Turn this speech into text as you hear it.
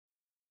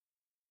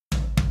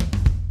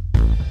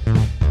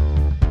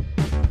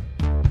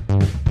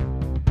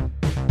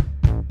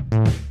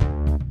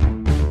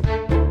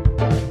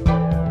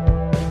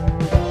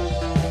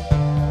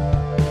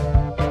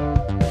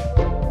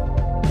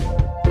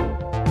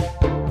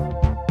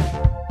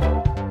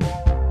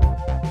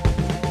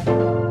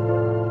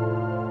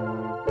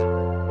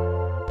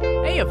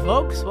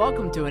folks.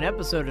 Welcome to an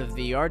episode of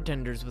The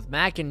Yardtenders with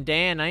Mac and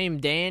Dan. I am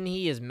Dan.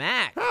 He is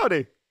Mac.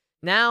 Howdy.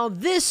 Now,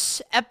 this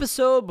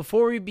episode,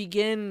 before we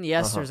begin,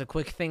 yes, there's a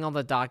quick thing on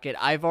the docket.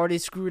 I've already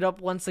screwed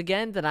up once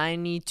again that I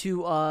need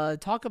to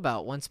talk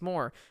about once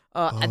more.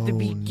 At the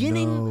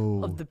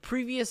beginning of the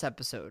previous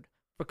episode,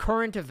 for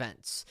current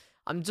events,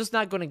 I'm just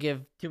not going to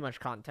give too much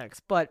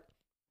context, but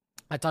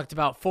I talked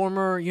about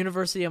former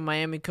University of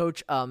Miami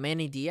coach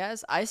Manny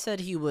Diaz. I said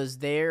he was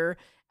there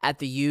at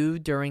the U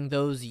during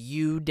those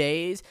U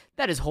days.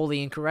 That is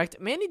wholly incorrect.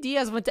 Manny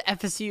Diaz went to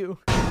FSU.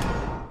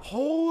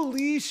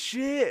 Holy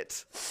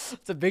shit.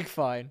 It's a big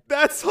fine.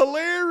 That's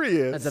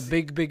hilarious. That's a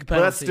big penalty. But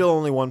that's still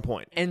only 1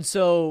 point. And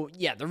so,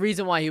 yeah, the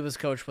reason why he was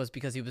coach was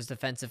because he was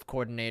defensive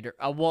coordinator.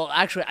 Well,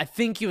 actually, I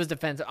think he was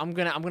defensive. I'm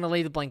gonna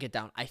lay the blanket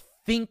down. I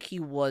think he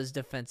was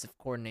defensive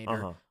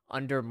coordinator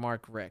under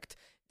Mark Richt.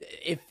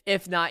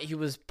 If not, he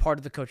was part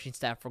of the coaching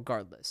staff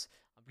regardless.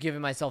 I'm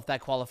giving myself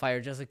that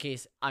qualifier just in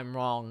case I'm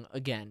wrong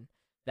again.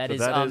 That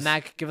is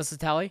Mac, give us a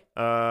tally.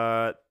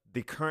 The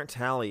current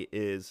tally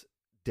is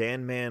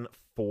Danman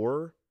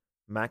 4,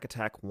 Mac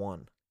Attack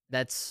 1.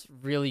 That's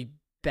really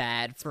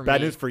bad for me.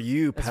 Bad news for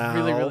you, pal. That's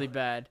really, really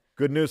bad.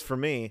 Good news for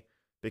me,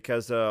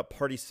 because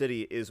Party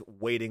City is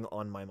waiting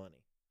on my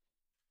money.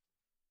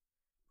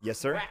 Yes,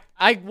 sir?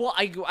 I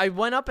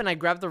went up and I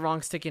grabbed the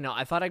wrong sticky note.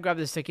 I thought I grabbed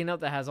the sticky note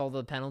that has all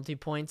the penalty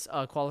points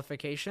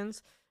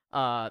qualifications.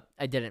 I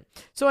didn't.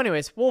 So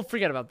anyways, we'll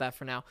forget about that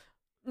for now.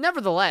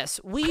 Nevertheless,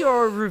 we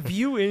are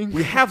reviewing...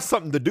 We have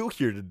something to do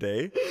here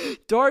today.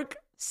 Dark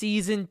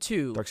Season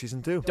 2. Dark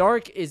Season 2.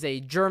 Dark is a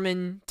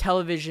German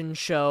television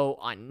show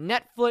on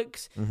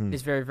Netflix. It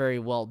is very, very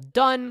well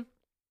done.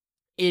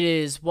 It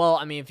is, well,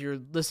 I mean, if you're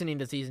listening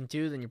to Season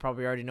 2, then you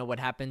probably already know what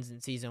happens in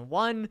Season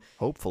 1.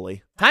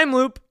 Hopefully. Time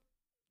loop.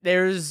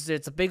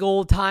 It's a big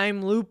old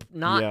time loop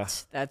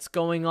that's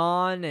going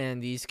on, and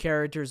these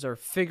characters are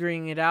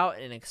figuring it out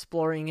and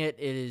exploring it.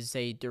 It is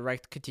a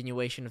direct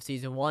continuation of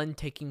Season 1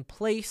 taking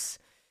place,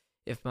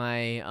 if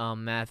my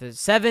math is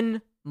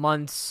 7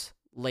 months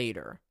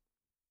later.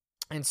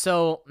 And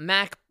so,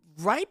 Mac,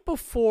 right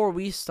before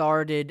we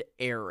started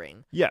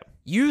airing,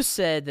 you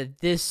said that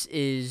this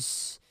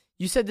is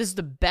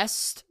the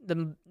best,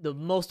 the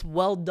most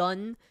well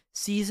done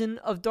season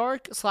of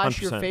Dark /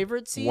 your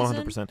favorite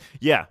season. 100%.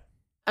 Yeah.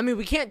 I mean,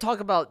 we can't talk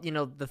about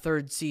the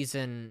third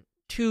season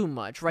too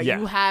much, right? Yeah.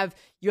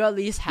 You at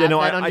least have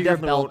that under your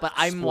belt. But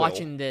I'm spoil.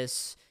 watching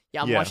this.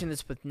 Yeah, I'm watching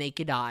this with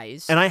naked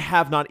eyes. And I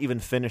have not even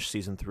finished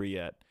Season 3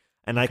 yet,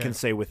 and I can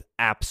say with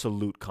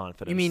absolute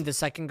confidence. You mean the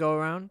second go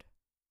around?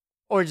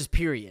 Or just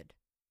period?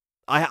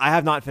 I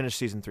have not finished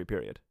Season 3,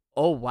 period.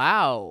 Oh,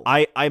 wow.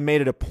 I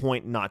made it a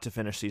point not to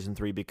finish Season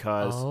 3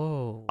 because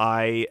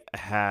I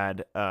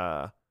had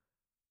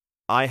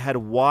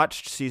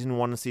watched Season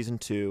 1 and Season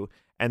 2,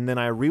 and then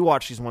I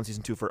rewatched Season 1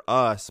 Season 2 for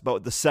us,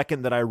 but the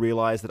second that I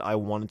realized that I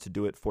wanted to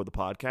do it for the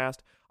podcast,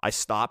 I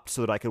stopped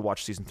so that I could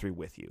watch Season 3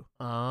 with you.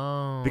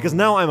 Oh. Because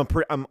now I'm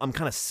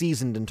kind of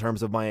seasoned in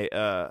terms of my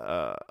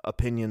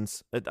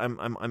opinions.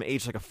 I'm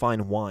aged like a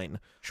fine wine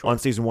on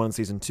Season 1 and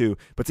Season 2.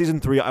 But Season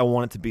 3, I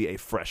want it to be a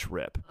fresh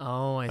rip.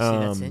 Oh, I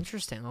see. That's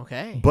interesting.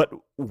 Okay. But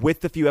with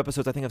the few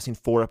episodes, I think I've seen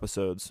 4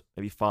 episodes,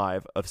 maybe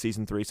 5 of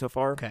Season 3 so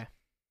far. Okay.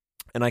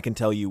 And I can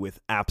tell you with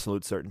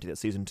absolute certainty that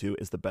Season 2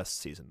 is the best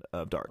season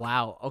of Dark.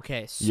 Wow.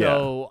 Okay.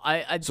 So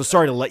So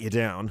sorry to let you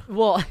down.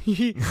 Well,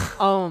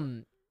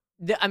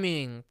 I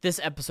mean,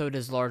 this episode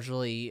is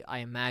largely, I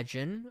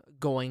imagine,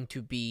 going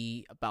to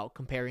be about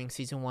comparing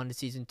Season 1 to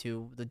Season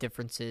 2, the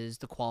differences,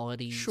 the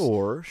qualities.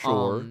 Sure.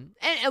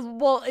 And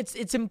well,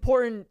 it's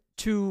important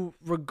to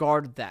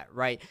regard that,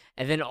 right?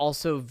 And then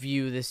also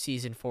view this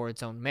season for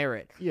its own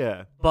merit.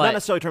 Yeah. But not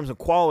necessarily in terms of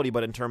quality,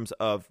 but in terms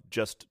of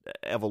just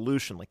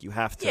evolution. Like, you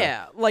have to...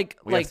 Yeah,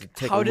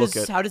 how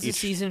does the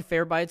season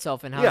fare by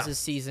itself, and how does this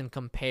season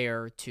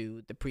compare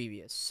to the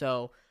previous?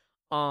 So,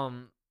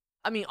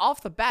 I mean,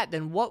 off the bat,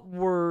 then what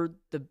were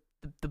the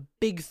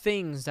big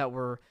things that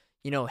were,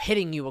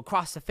 hitting you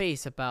across the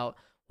face about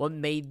what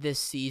made this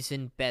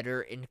season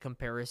better in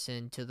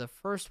comparison to the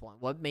first one?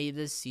 What made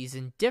this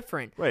season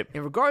different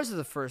in regards to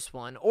the first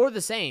one, or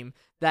the same,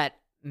 that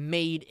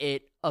made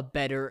it a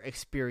better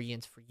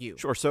experience for you?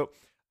 Sure. So,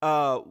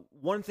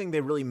 one thing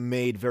they really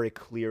made very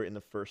clear in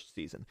the first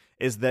season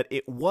is that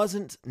it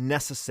wasn't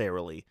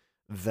necessarily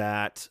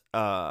that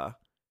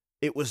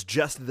it was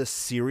just the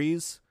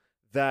series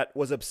that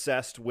was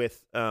obsessed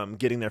with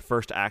getting their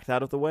first act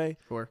out of the way.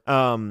 Sure.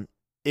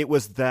 It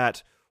was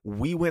that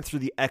we went through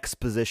the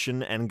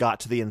exposition and got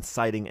to the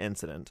inciting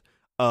incident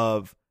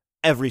of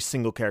every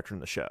single character in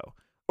the show.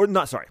 Or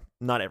not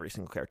every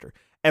single character.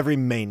 Every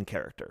main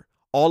character.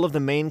 All of the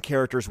main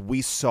characters,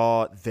 we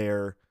saw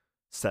their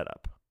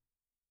setup.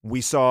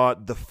 We saw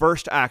the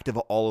first act of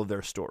all of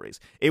their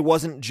stories. It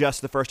wasn't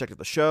just the first act of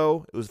the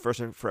show. It was the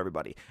first act for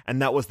everybody. And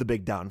that was the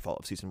big downfall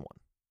of Season 1.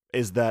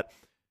 Is that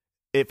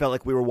it felt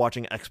like we were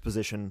watching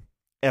exposition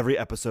every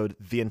episode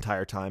the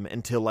entire time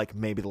until like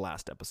maybe the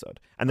last episode.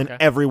 And then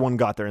everyone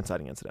got their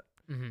inciting incident.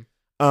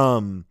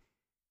 Mm-hmm.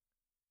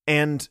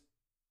 And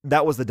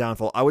that was the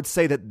downfall. I would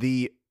say that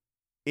the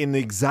in the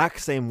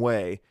exact same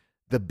way,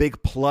 the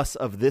big plus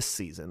of this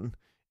season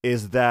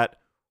is that,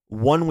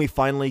 one, we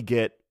finally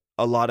get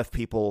a lot of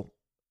people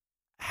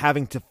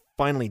having to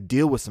finally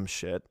deal with some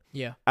shit,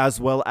 as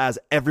well as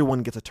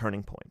everyone gets a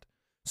turning point.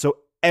 So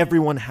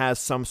everyone has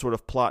some sort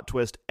of plot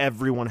twist.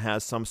 Everyone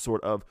has some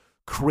sort of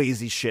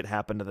crazy shit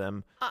happen to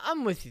them.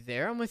 I'm with you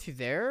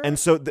there. And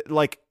so,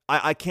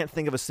 I can't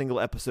think of a single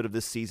episode of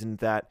this season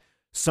that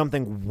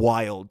something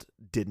wild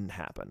didn't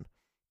happen,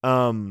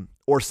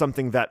 or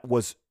something that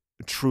was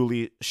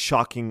truly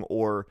shocking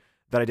or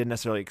that I didn't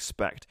necessarily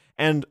expect.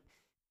 And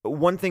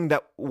one thing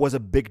that was a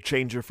big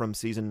changer from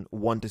season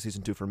 1 to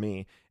season 2 for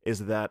me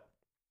is that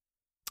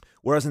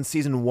whereas in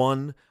season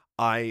 1,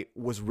 I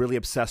was really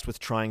obsessed with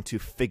trying to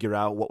figure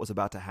out what was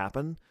about to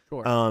happen,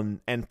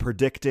 and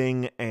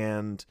predicting,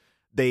 and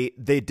they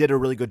did a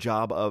really good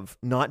job of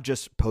not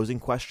just posing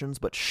questions,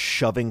 but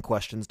shoving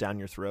questions down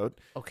your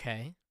throat.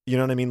 Okay. You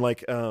know what I mean?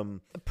 Like,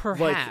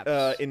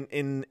 perhaps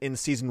in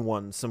season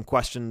 1, some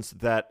questions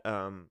that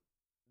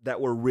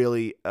were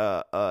really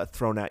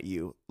thrown at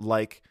you,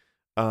 like,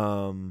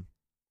 who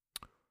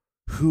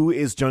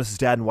is Jonas's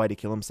dad and why did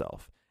he kill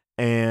himself?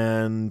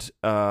 And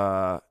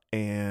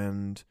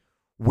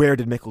where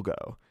did Mikkel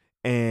go?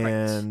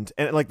 And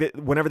like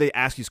whenever they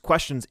ask these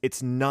questions,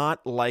 it's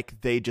not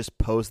like they just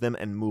pose them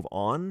and move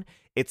on.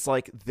 It's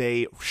like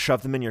they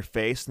shove them in your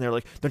face and they're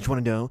like, "Don't you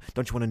want to know?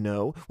 Don't you want to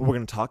know? Well, we're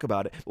going to talk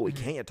about it, but we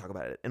can't yet talk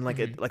about it." And like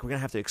we're going to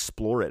have to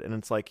explore it. And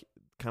it's like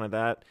kind of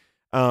that.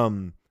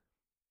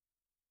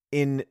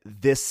 In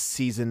this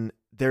season,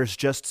 there's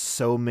just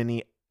so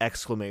many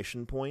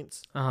exclamation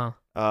points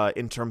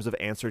in terms of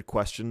answered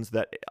questions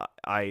that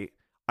I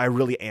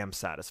really am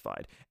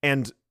satisfied.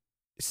 And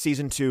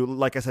season 2,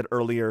 like I said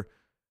earlier,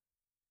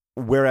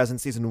 whereas in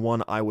season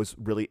 1 I was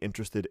really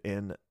interested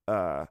in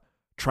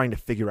trying to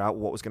figure out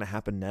what was going to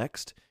happen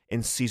next,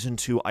 in season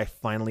 2 I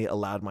finally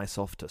allowed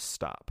myself to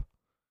stop.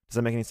 Does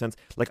that make any sense?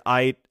 Like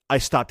I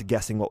stopped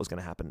guessing what was going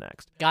to happen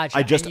next. Gotcha.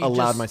 I just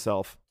allowed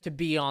myself to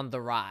be on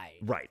the ride.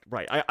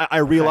 Right. I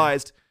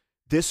realized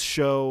this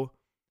show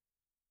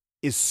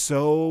is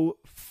so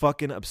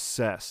fucking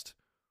obsessed,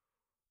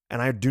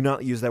 and I do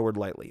not use that word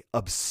lightly,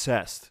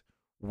 obsessed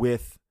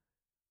with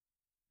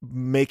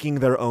making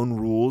their own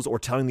rules or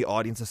telling the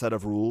audience a set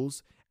of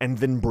rules and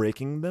then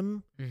breaking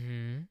them,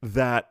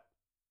 that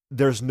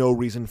there's no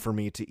reason for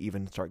me to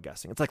even start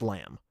guessing. It's like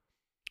Lamb.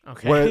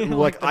 Okay. Where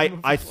like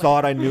I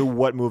thought I knew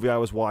what movie I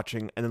was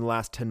watching, and in the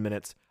last 10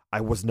 minutes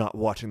I was not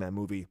watching that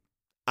movie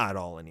at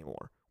all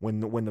anymore when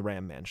the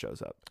Ram Man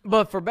shows up.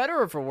 But for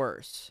better or for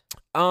worse?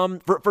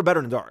 For better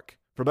and dark.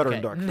 For better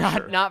and dark.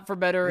 Not for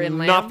better in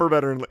Lamb? Not for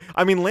better in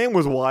I mean, Lamb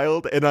was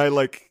wild, and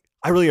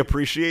I really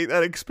appreciate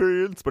that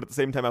experience, but at the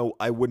same time,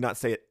 I would not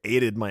say it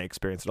aided my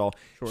experience at all.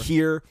 Sure.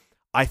 Here,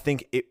 I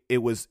think it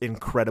was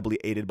incredibly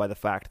aided by the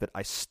fact that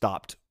I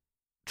stopped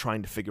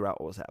trying to figure out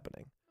what was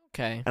happening.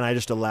 Okay. And I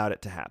just allowed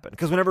it to happen.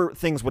 Because whenever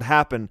things would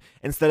happen,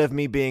 instead of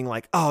me being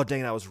like, "Oh,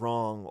 dang it, I was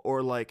wrong,"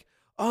 or like,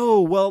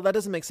 "Oh, well, that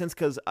doesn't make sense,"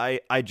 because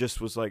I just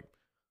was like,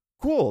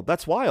 "Cool,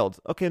 that's wild.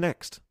 Okay,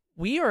 next."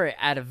 We are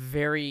at a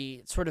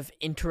very sort of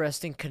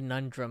interesting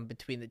conundrum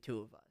between the two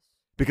of us.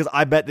 Because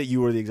I bet that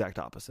you were the exact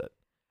opposite.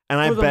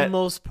 And for I bet the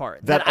most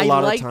part, that a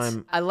lot of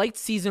time I liked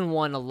season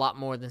 1 a lot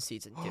more than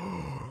season 2.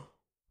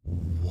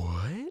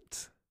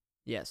 What?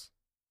 Yes.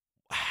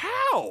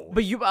 How?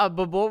 But you,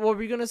 but what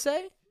were you gonna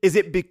say? Is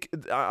it?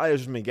 I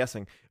was just me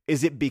guessing.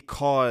 Is it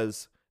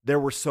because there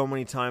were so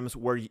many times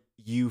where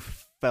you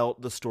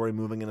felt the story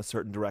moving in a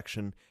certain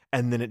direction,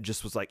 and then it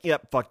just was like,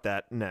 "Yep, fuck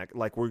that, neck."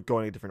 Like we're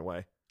going a different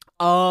way.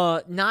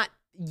 Not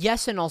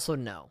yes, and also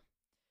no.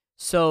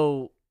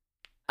 So,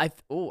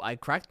 I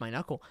cracked my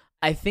knuckle.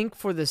 I think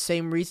for the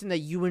same reason that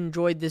you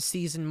enjoyed this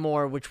season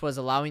more, which was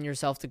allowing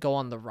yourself to go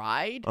on the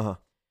ride,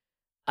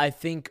 I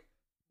think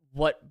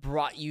what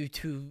brought you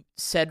to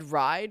said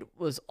ride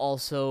was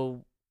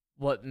also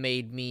what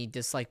made me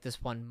dislike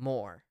this one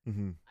more.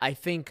 I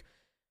think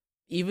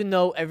even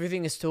though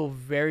everything is still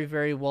very,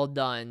 very well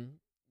done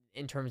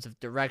in terms of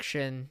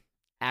direction,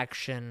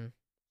 action,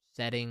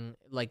 setting,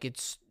 like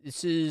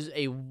this is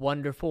a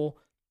wonderful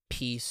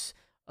piece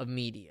of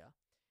media.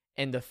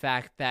 And the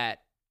fact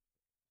that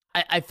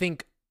I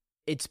think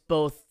it's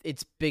both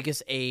its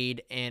biggest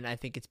aid and I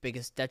think its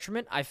biggest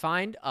detriment. I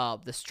find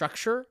the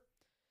structure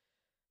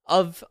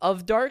of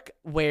Dark,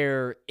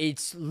 where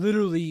it's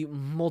literally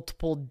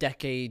multiple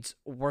decades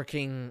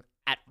working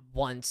at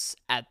once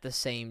at the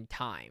same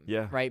time.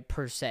 Yeah. Right,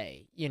 per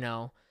se,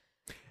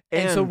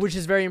 And so, which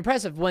is very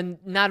impressive when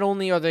not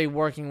only are they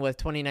working with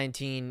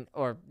 2019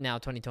 or now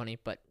 2020,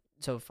 but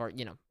so far,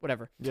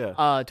 whatever. Yeah.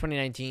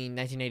 2019,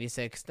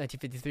 1986,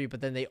 1953,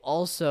 but then they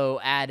also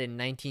add in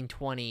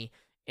 1920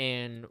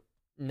 and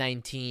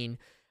 19.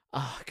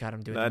 Oh God,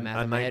 I'm doing the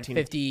math in my head.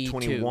 52,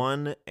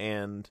 21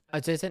 and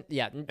I'd say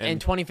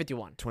and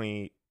 2051.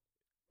 20.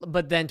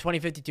 But then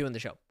 2052 in the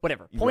show.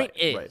 Whatever. Point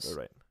is,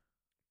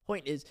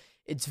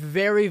 it's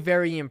very,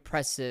 very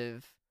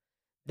impressive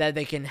that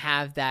they can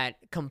have that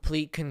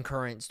complete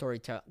concurrent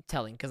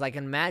storytelling, because I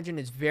can imagine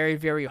it's very,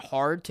 very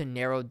hard to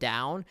narrow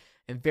down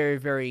and very,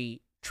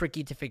 very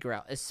tricky to figure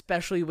out,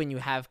 especially when you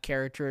have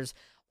characters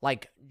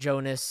like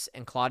Jonas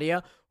and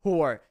Claudia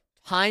who are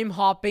time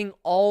hopping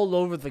all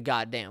over the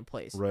goddamn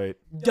place. Right.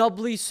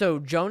 Doubly so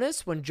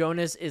Jonas, when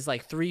Jonas is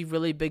like 3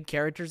 really big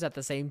characters at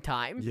the same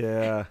time.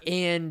 Yeah.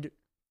 And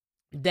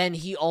then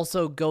he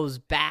also goes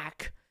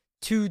back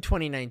to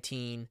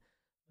 2019,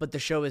 but the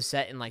show is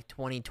set in like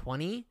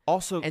 2020.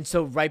 Also, And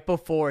so right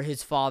before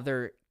his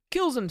father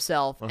kills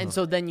himself, and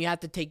so then you have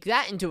to take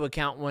that into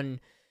account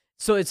when.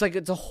 So it's like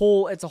it's a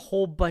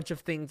whole bunch of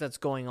things that's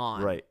going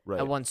on right.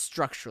 at once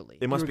structurally.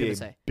 It must be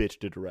a bitch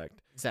to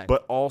direct. Exactly.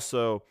 But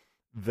also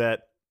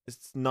that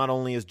it's not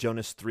only is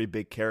Jonas 3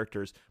 big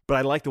characters, but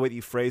I like the way that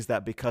you phrase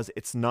that because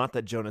it's not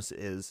that Jonas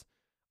is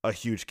a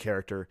huge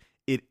character.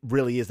 It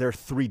really is. There are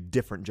 3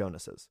 different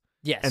Jonases.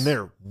 Yes. And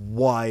they're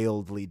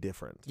wildly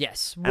different.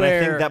 Yes. And I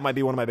think that might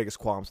be one of my biggest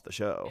qualms with the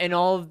show. And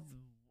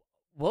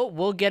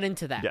we'll get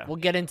into that. Yeah. We'll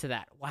get into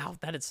that.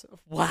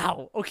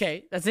 Wow.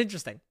 Okay. That's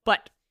interesting.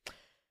 But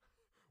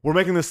we're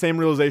making the same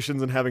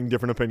realizations and having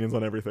different opinions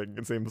on everything,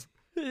 it seems.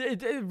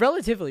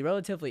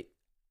 Relatively.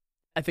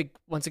 I think,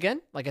 once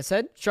again, like I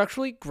said,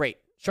 structurally, great.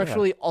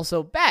 Structurally,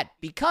 also bad.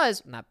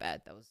 Because, not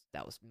bad,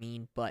 that was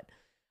mean, but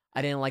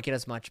I didn't like it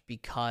as much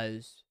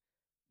because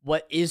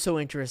what is so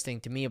interesting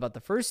to me about the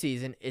first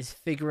season is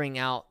figuring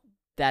out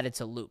that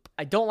it's a loop.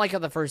 I don't like how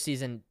the first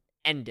season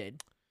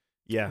ended.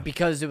 Yeah.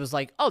 Because it was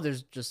like, oh,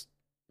 there's just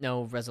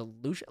no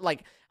resolution.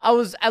 Like, I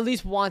was at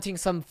least wanting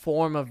some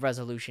form of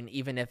resolution,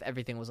 even if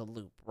everything was a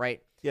loop,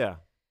 right? Yeah.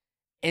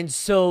 And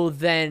so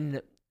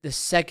then the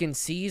second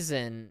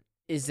season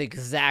is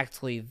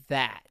exactly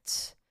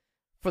that,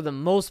 for the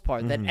most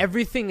part, that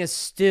everything is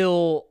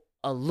still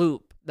a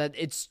loop. That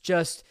it's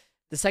just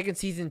the second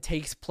season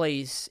takes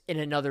place in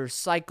another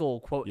cycle,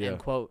 quote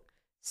unquote,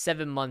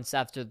 7 months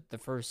after the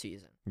first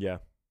season. Yeah.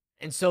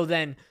 And so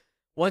then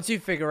once you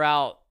figure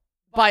out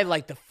by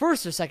like the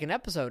first or second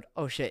episode,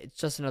 oh shit, it's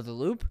just another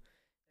loop,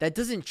 that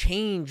doesn't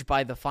change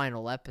by the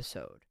final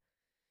episode.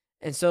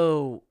 And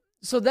so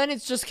then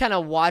it's just kind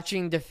of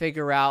watching to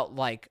figure out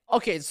like,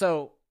 okay,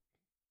 so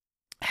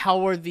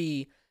how are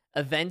the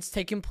events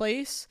taking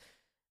place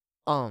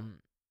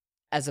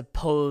as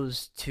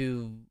opposed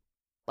to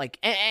like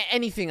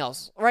anything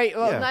else, right?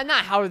 Well,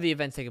 not how are the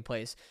events taking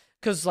place,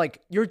 because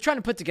like you're trying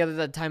to put together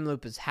that time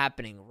loop is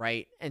happening,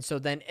 right? And so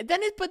then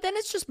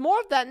it's just more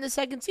of that in the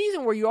second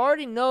season where you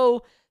already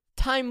know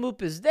time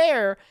loop is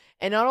there,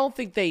 and I don't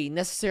think they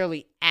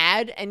necessarily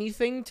add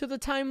anything to the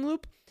time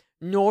loop,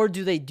 nor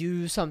do they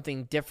do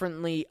something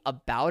differently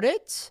about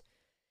it.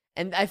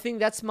 And I think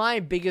that's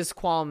my biggest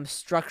qualm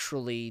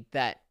structurally,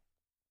 that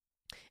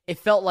it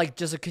felt like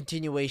just a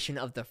continuation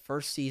of the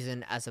first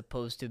season as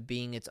opposed to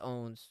being its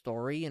own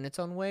story in its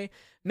own way.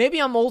 Maybe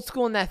I'm old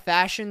school in that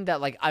fashion, that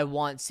like I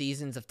want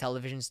seasons of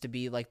televisions to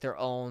be like their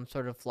own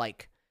sort of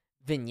like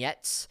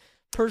vignettes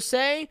per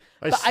se.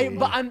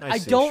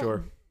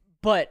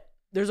 But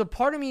there's a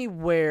part of me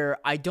where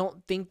I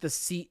don't think the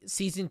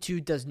season 2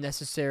 does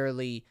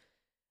necessarily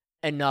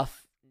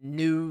enough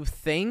new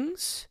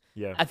things.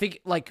 Yeah. I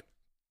think like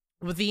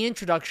with the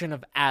introduction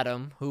of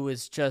Adam, who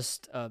is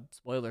just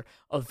spoiler,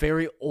 a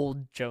very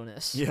old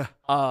Jonas. Yeah.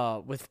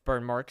 With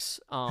burn marks.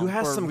 Who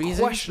has for some reasons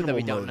questionable that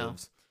we don't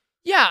motives. know.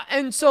 Yeah,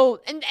 and so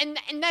and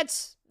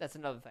that's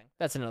another thing.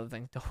 That's another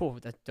thing. Oh,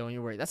 don't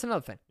you worry. That's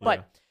another thing. Yeah.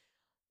 But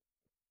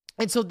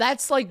and so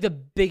that's like the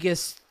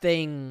biggest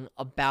thing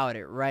about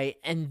it, right?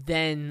 And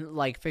then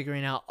like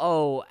figuring out,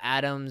 oh,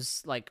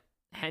 Adam's like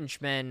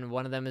henchmen,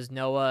 one of them is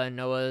Noah, and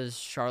Noah's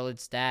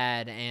Charlotte's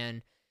dad,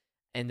 and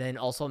then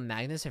also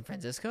Magnus and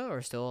Franziska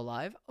are still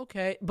alive.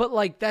 Okay. But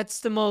like that's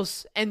the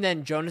most, and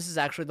then Jonas is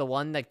actually the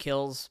one that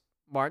kills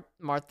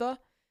Martha.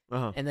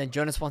 And then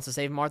Jonas wants to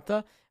save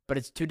Martha, but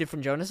it's 2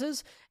 different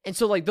Jonases. And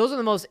so like those are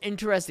the most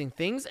interesting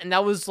things, and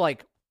that was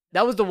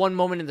the one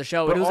moment in the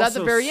show. But it was at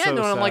the very end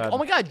when I'm like, oh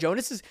my god,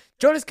 Jonas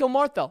killed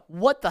Martha.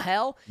 What the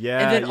hell? Yeah.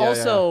 And then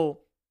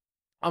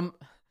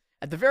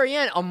at the very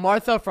end, a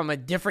Martha from a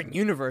different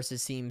universe, it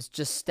seems,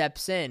 just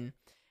steps in.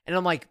 And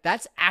I'm like,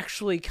 that's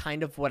actually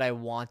kind of what I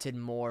wanted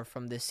more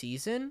from this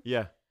season.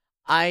 Yeah.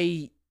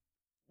 I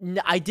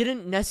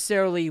didn't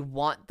necessarily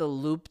want the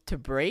loop to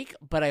break,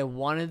 but I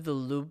wanted the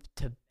loop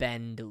to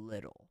bend a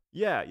little.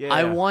 Yeah.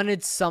 I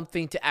wanted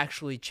something to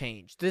actually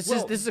change. This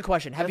is a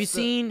question. Have you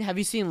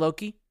seen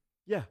Loki?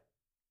 Yeah.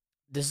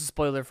 This is a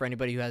spoiler for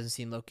anybody who hasn't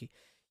seen Loki.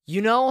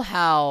 You know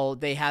how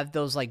they have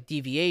those like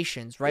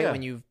deviations, right? Yeah.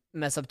 When you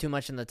mess up too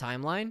much in the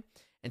timeline,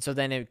 and so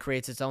then it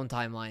creates its own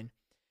timeline.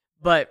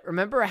 But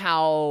remember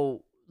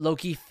how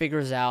Loki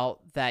figures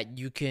out that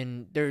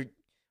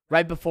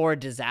right before a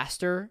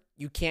disaster,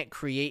 you can't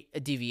create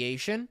a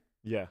deviation?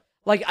 Yeah.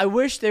 Like, I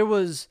wish there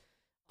was,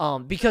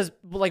 because,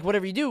 like,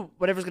 whatever you do,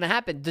 whatever's going to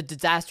happen, the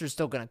disaster is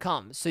still going to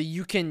come. So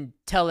you can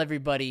tell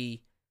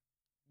everybody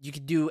you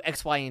could do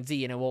X, Y, and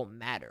Z and it won't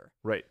matter.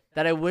 Right.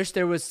 That I wish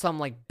there was some,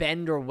 like,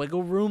 bend or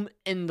wiggle room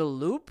in the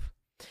loop.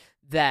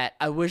 That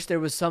I wish there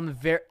was some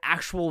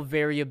actual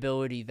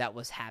variability that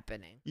was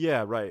happening.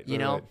 Yeah, right. You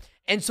know? Right.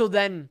 And so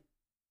then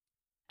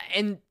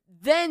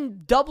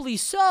doubly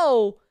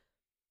so,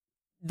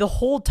 the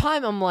whole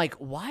time I'm like,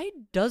 why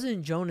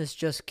doesn't Jonas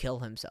just kill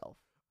himself?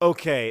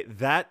 Okay,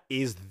 that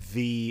is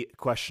the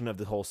question of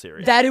the whole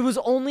series. That it was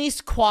only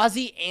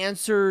quasi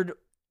answered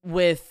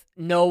with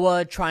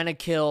Noah trying to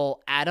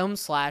kill Adam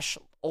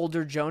 /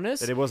 older Jonas.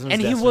 That it wasn't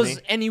and his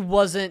he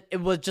wasn't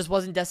just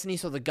wasn't destiny,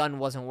 so the gun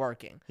wasn't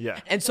working. Yeah.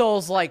 And so I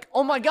was like,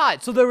 oh my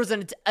god, so there was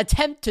an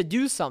attempt to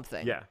do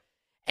something. Yeah.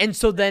 And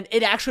so then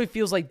it actually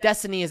feels like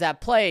destiny is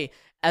at play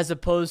as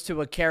opposed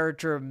to a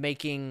character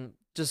making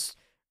just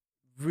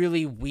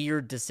really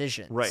weird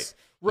decisions. Right.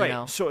 You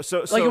know? So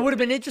like it would have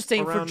been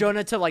interesting for around-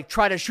 Jonah to like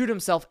try to shoot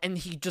himself and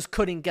he just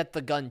couldn't get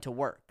the gun to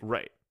work.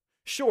 Right.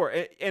 Sure.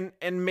 And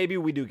maybe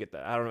we do get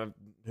that. I don't know.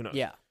 Who knows?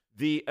 Yeah.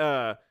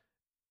 The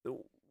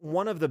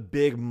one of the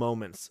big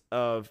moments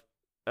of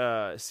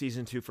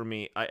season 2 for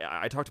me,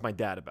 I talked to my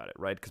dad about it,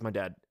 right? Because my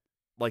dad,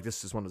 like,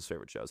 this is one of his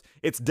favorite shows.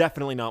 It's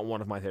definitely not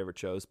one of my favorite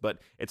shows, but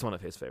it's one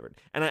of his favorite.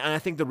 And I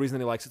think the reason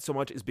that he likes it so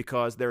much is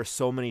because there are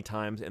so many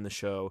times in the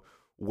show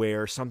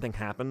where something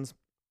happens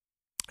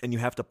and you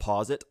have to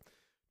pause it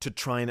to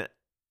try and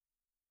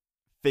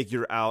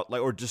figure out,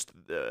 like, or just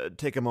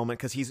take a moment,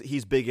 because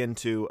he's big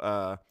into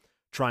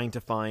trying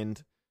to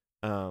find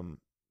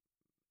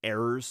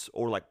errors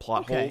or like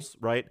plot holes,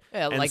 right?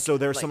 Yeah, and so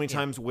there are so many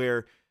times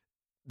where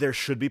there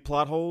should be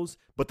plot holes,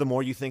 but the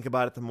more you think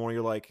about it, the more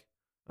you're like,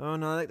 oh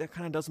no, that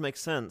kind of does make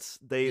sense.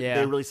 They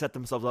really set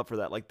themselves up for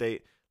that.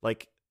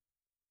 Like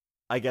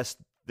I guess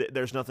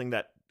there's nothing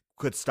that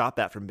could stop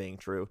that from being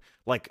true.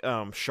 Like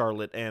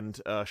Charlotte and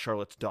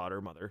Charlotte's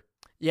mother.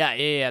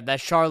 Yeah.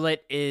 That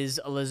Charlotte is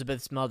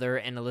Elizabeth's mother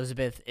and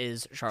Elizabeth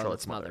is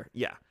Charlotte's mother.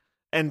 Yeah.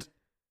 And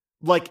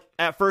like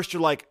at first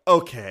you're like,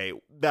 okay,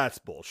 that's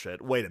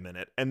bullshit. Wait a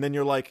minute. And then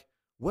you're like,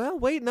 well,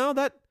 wait, no,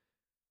 that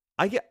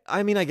I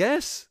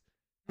guess.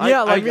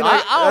 Yeah,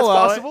 that's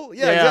possible.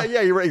 Yeah,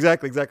 you're right.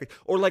 Exactly.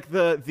 Or like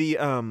the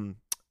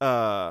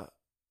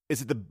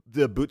is it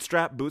the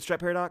bootstrap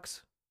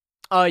paradox?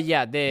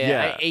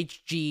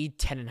 H.G.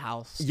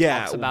 Tenenhouse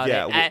talks about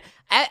it.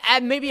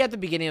 At maybe at the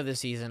beginning of the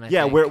season, I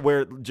think.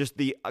 where just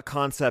the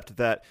concept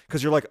that,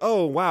 because you're like,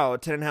 oh wow,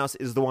 Tenenhouse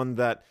is the one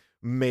that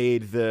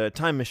made the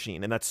time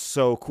machine, and that's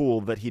so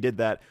cool that he did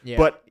that. Yeah.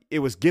 But it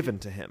was given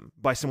to him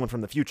by someone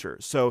from the future.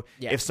 So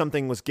if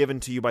something was given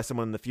to you by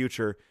someone in the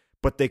future,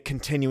 but they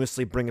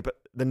continuously bring it,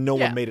 then no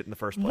one made it in the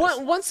first place.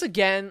 Once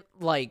again,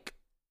 like,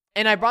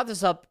 and I brought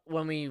this up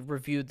when we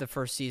reviewed the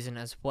first season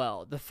as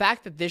well. The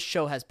fact that this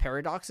show has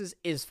paradoxes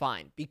is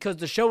fine, because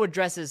the show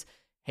addresses,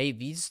 hey,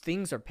 these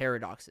things are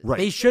paradoxes. Right.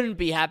 They shouldn't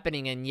be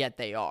happening, and yet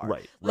they are.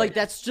 Right. Like,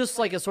 that's just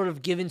like a sort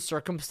of given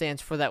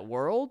circumstance for that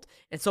world.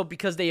 And so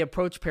because they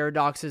approach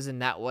paradoxes in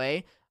that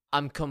way,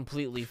 I'm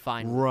completely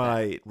fine with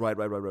that.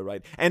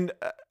 Right. And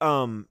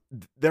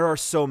there are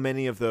so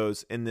many of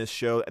those in this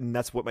show, and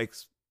that's what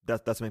makes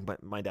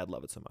my dad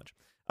love it so much.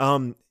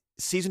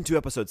 Season 2,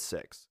 episode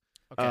 6.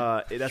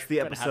 Okay. That's the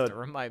episode. Have to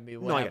remind me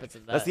what happens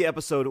in that. That's the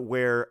episode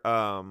where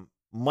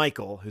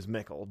Michael, who's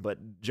Mikkel, but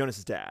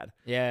Jonas' dad,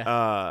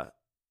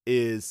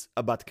 is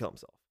about to kill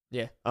himself.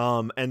 Yeah.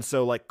 And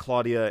so like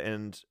Claudia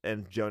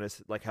and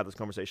Jonas like have those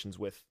conversations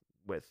with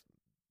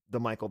the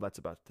Michael that's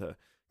about to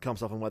kill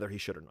himself and whether he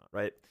should or not,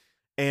 right?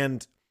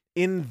 And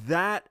in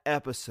that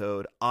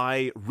episode,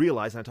 I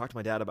realized, and I talked to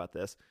my dad about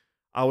this,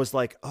 I was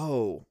like,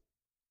 oh,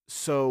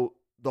 so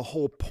the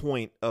whole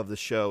point of the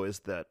show is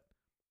that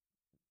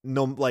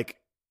no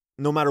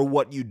matter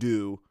what you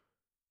do,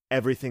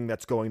 everything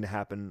that's going to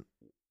happen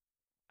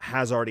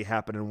has already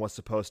happened and was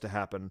supposed to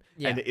happen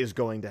and it is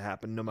going to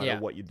happen no matter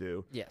what you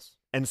do. Yes.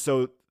 And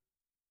so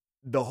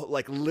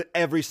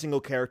every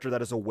single character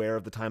that is aware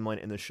of the timeline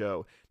in the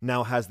show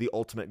now has the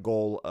ultimate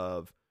goal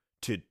of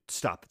to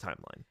stop the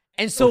timeline.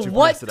 And so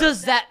what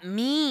does that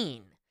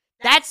mean?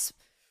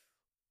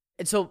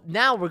 And so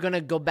now we're going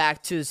to go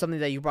back to something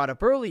that you brought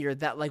up earlier,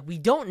 that like we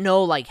don't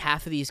know like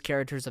half of these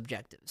characters'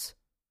 objectives.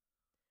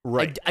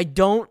 Right. I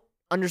don't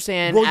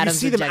understand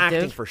Adam's you see them objective.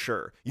 acting for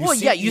sure. You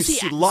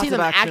see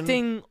them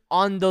acting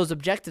on those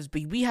objectives,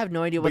 but we have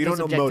no idea what those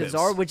objectives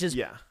are, which is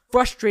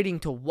frustrating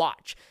to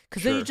watch.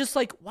 Because then you're just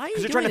like, why are you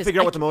doing this? Because you're trying to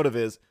figure out what the motive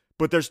is,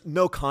 but there's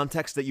no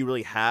context that you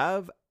really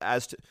have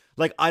as to,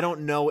 like, I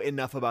don't know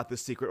enough about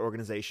this secret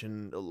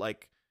organization,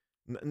 like,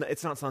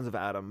 it's not Sons of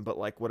Adam, but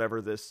like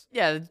whatever this...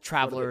 Yeah, the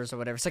Travelers or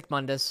whatever,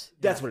 Sigmundus.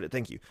 That's what it is,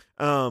 thank you.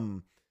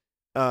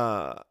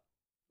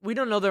 We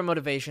don't know their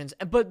motivations,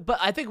 but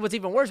I think what's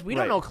even worse, we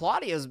don't know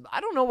Claudia's. I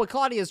don't know what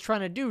Claudia's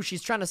trying to do.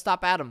 She's trying to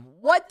stop Adam.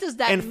 What does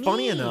that mean? And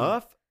funny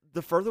enough,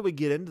 the further we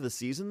get into the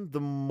season, the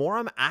more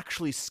I'm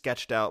actually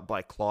sketched out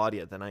by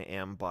Claudia than I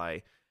am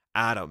by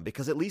Adam,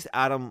 because at least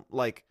Adam,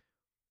 like,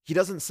 he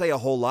doesn't say a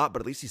whole lot,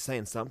 but at least he's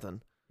saying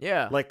something.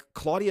 Yeah. Like,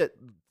 Claudia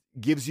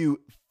gives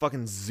you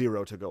fucking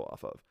zero to go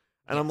off of.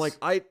 And I'm like,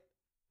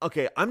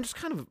 I'm just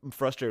kind of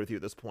frustrated with you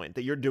at this point,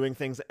 that you're doing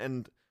things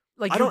and...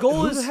 Like, your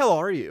goal who the hell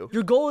are you?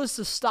 Your goal is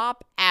to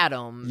stop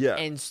Adam. Yeah.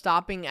 And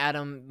stopping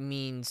Adam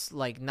means,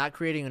 like, not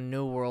creating a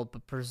new world,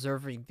 but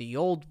preserving the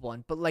old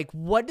one. But, like,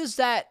 what does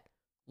that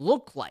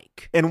look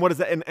like? And what is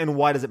that? And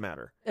why does it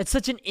matter? It's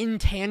such an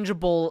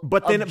intangible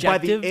But then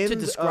objective by the end to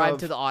describe of,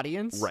 to the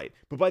audience. Right.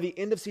 But by the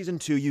end of season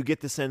 2, you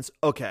get the sense,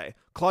 okay,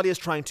 Claudia's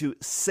trying to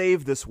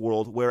save this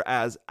world,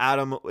 whereas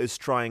Adam is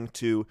trying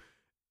to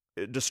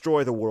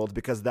destroy the world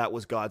because that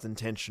was God's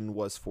intention,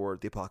 was for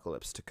the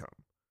apocalypse to come.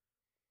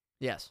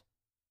 Yes.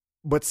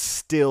 But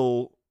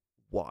still,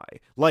 why?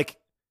 Like,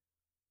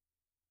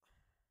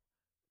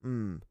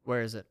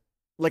 Where is it?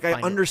 Like, Find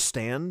I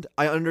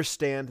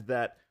understand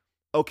that,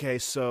 okay,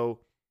 so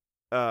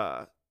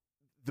the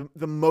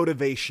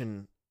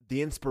motivation,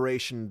 the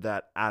inspiration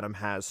that Adam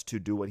has to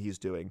do what he's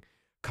doing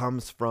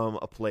comes from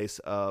a place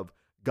of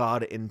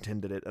God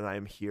intended it, and I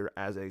am here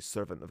as a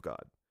servant of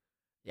God.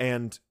 Yeah.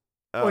 And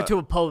or to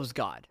oppose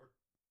God.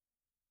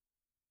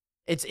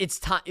 It's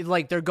time,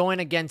 like they're going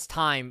against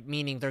time,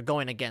 meaning they're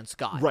going against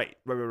God. Right.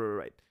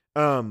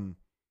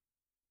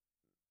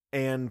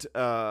 And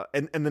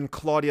then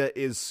Claudia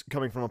is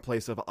coming from a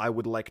place of, I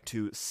would like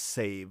to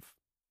save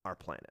our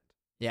planet.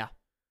 Yeah.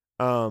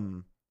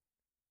 But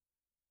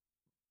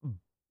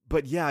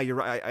yeah, you're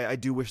right. I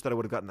do wish that I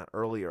would have gotten that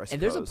earlier, I suppose.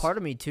 And there's a part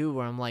of me too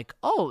where I'm like,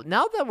 oh,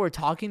 now that we're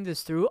talking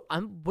this through, I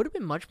would have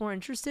been much more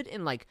interested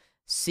in like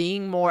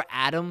seeing more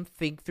Adam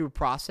think through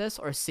process,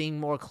 or seeing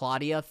more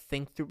Claudia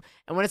think through.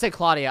 And when I say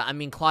Claudia, I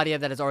mean Claudia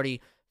that has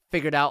already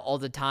figured out all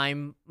the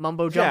time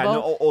mumbo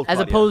jumbo, old as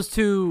Claudia. opposed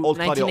to Old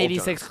Claudia,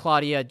 1986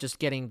 Claudia just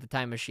getting the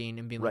time machine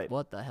and being Right. like,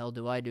 what the hell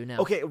do I do now?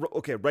 Okay,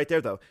 right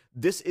there though.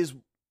 This is,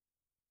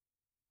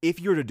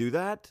 if you were to do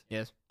that,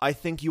 Yes. I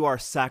think you are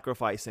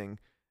sacrificing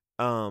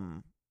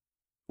one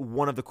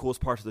of the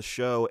coolest parts of the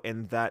show,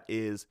 and that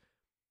is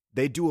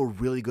they do a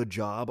really good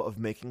job of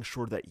making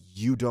sure that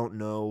you don't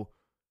know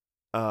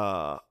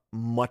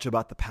much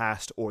about the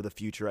past or the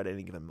future at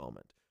any given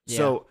moment. Yeah.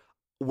 So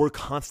we're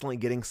constantly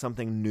getting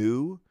something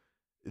new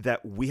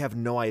that we have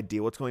no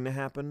idea what's going to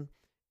happen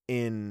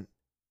in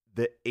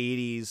the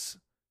 80s,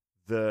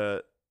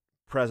 the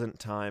present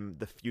time,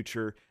 the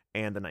future,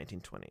 and the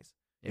 1920s.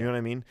 You know what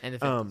I mean? And the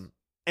 50s.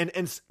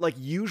 And like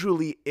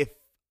usually if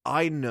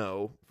I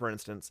know, for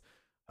instance,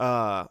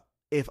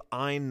 if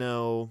I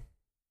know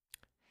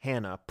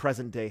Hannah,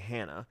 present day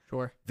Hannah,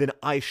 Sure. then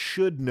I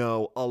should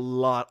know a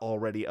lot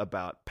already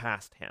about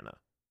past Hannah.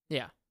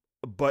 Yeah.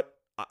 But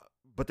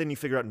then you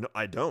figure out, no,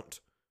 I don't.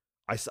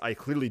 I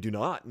clearly do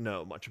not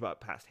know much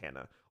about past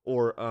Hannah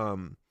or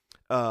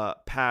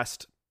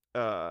past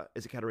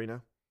is it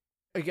Katarina?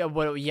 What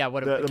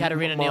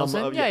Katarina mom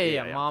Nielsen? of-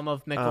 Yeah. Mom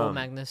of Mikkel,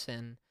 Magnus,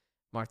 and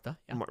Martha.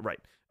 Yeah. Right.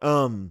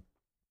 And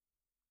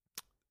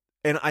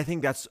I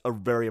think that's a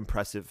very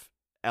impressive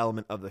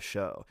element of the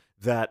show,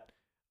 that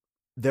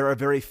there are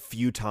very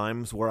few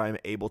times where I'm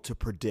able to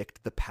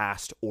predict the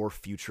past or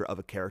future of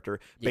a character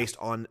based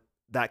on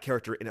that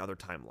character in other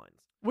timelines.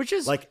 Which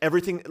is Like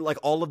everything, like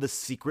all of the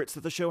secrets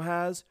that the show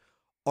has,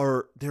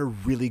 they're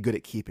really good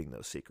at keeping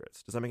those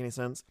secrets. Does that make any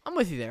sense? I'm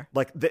with you there.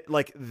 Like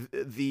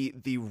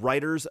the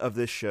writers of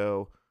this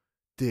show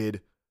did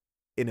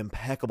an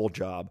impeccable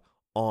job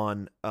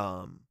on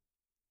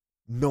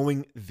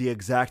knowing the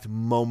exact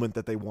moment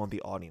that they want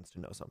the audience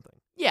to know something.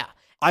 Yeah.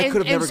 I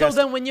could have never guessed.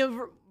 So then when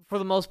for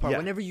the most part, Yeah.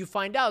 whenever you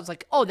find out, it's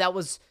like, oh, that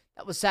was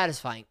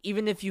satisfying.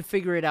 Even if you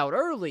figure it out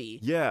early,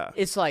 Yeah.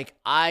 it's like,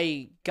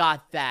 I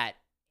got that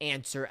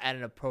answer at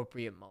an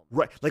appropriate moment.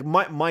 Right. Like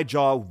my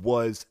jaw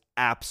was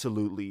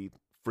absolutely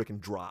freaking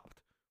dropped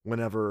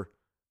whenever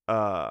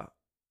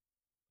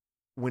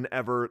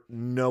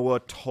Noah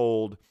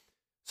told,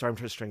 sorry, I'm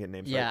trying to get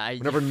names right.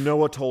 Whenever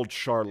Noah told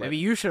Charlotte. Maybe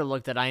you should have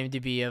looked at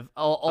IMDb of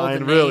all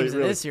the really, names in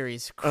really. this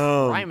series.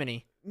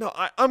 Criminy. No,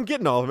 I'm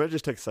getting all of them. It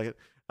just takes a second.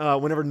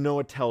 Whenever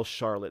Noah tells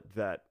Charlotte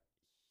that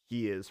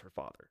he is her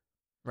father.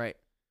 Right.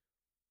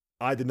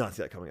 I did not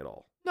see that coming at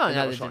all. No, And that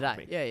neither was did shocking I.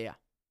 to me. Yeah.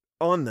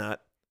 On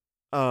that,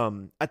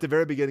 at the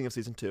very beginning of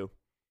season 2,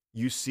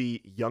 you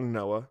see young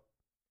Noah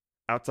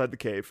outside the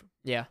cave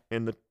Yeah.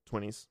 in the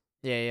 20s.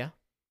 Yeah.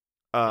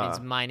 And he's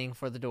mining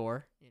for the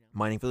door.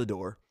 Mining for the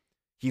door.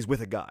 He's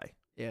with a guy,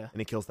 Yeah. and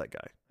he kills that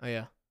guy. Oh,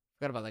 yeah.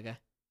 Forgot about that guy.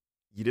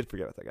 You did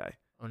forget about that guy.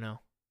 Oh, no.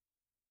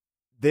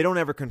 They don't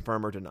ever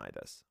confirm or deny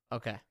this.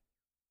 Okay.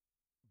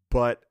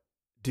 But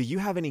do you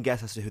have any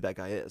guess as to who that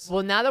guy is?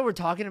 Well, now that we're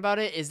talking about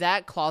it, is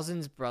that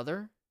Clausen's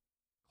brother?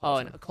 Oh,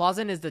 and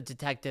Clausen is the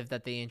detective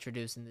that they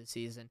introduced in this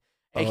season,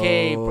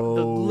 aka the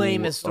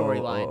lamest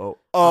storyline.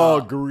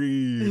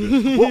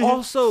 Agreed. Well,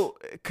 also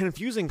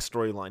confusing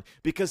storyline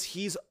because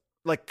he's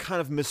like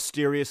kind of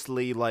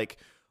mysteriously like,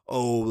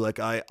 oh, like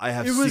I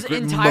have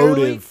secret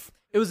motive.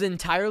 It was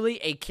entirely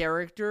a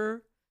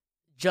character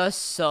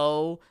just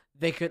so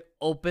they could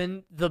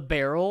open the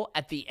barrel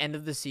at the end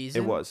of the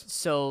season. It was.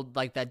 So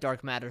like that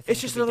dark matter thing.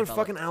 It's just another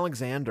fucking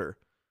Alexander.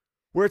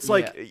 Where it's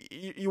like,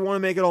 you want to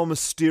make it all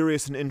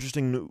mysterious and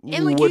interesting. Ooh,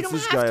 and like, what's you don't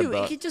this have guy to.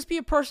 about? It could just be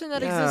a person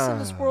that exists in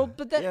this world.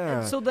 But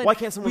then, so then why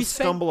can't someone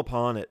stumble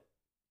upon it?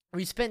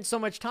 We spent so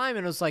much time,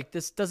 and it was like,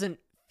 this doesn't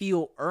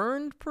feel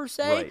earned per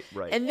se.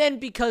 Right. And then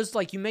because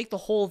like you make the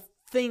whole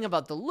thing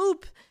about the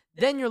loop,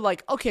 then you're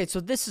like, okay,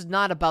 so this is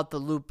not about the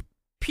loop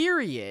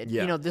period.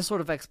 Yeah. This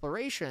sort of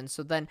exploration.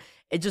 So then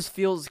it just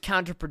feels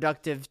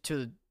counterproductive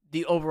to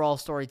the overall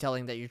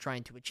storytelling that you're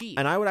trying to achieve.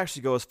 And I would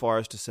actually go as far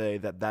as to say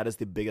that is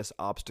the biggest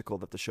obstacle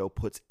that the show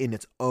puts in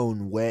its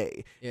own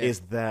way, is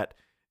that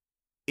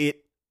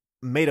it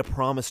made a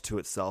promise to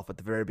itself at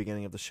the very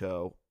beginning of the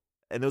show.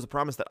 And there was a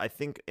promise that I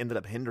think ended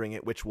up hindering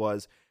it, which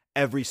was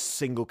every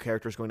single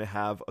character is going to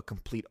have a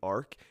complete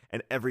arc,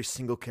 and every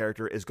single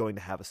character is going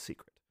to have a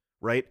secret,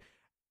 right?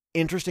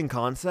 Interesting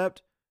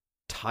concept,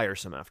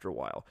 tiresome after a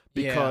while,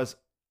 because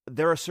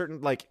there are certain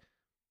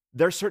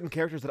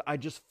characters that I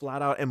just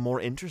flat out am more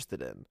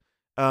interested in.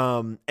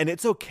 And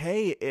it's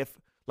okay if,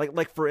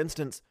 like for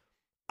instance,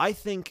 I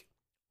think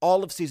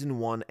all of season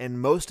 1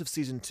 and most of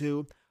season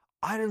 2,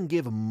 I didn't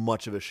give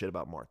much of a shit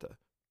about Martha,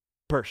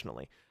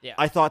 personally. Yeah.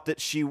 I thought that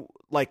she,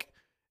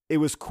 it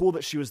was cool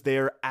that she was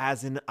there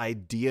as an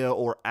idea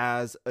or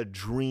as a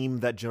dream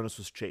that Jonas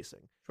was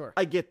chasing. Sure.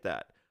 I get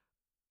that.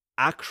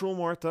 Actual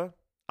Martha,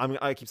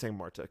 I keep saying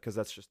Martha because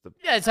that's just the...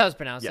 Yeah, it's how it's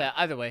pronounced. Yeah.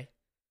 Either way.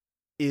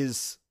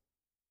 Is...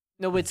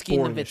 Nowitzki,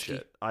 boring as Nowitzki.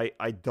 shit.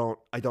 I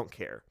don't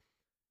care.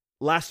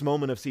 Last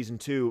moment of season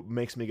 2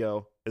 makes me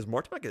go, is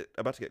Martha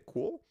about to get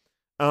cool?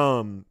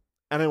 And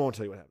I won't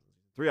tell you what happens.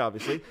 3,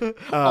 obviously.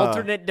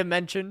 Alternate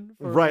dimension.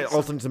 Right,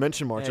 alternate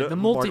dimension Martha. The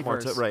multiverse.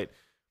 Martha, right.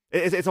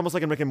 It's almost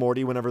like in Rick and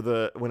Morty whenever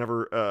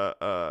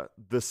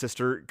the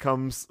sister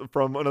comes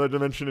from another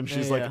dimension and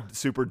she's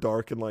super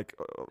dark and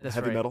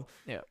heavy metal.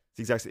 Yeah. It's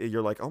exactly,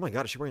 you're like, oh my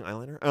god, is she wearing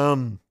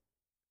eyeliner?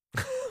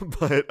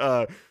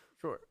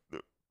 Sure.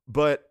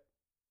 But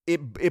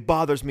it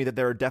bothers me that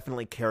there are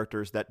definitely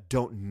characters that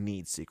don't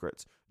need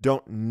secrets,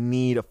 don't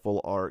need a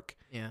full arc.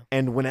 Yeah.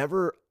 And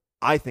whenever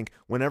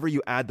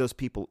you add those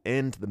people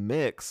into the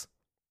mix,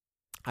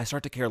 I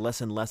start to care less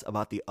and less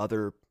about the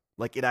other.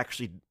 It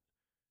actually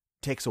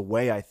takes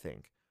away, I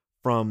think,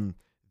 from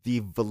the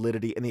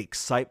validity and the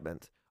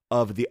excitement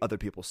of the other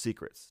people's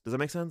secrets. Does that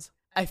make sense?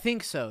 I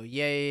think so.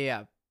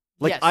 Yeah.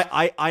 Yes.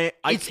 I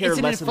It's care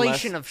an less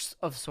inflation and less.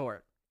 of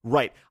sort.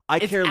 Right. I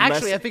care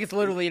less. I less. think it's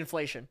literally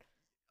inflation.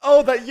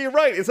 Oh, you're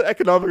right. It's an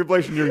economic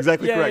inflation. You're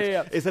exactly correct.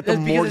 Yeah. Is that the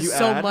more you it's add,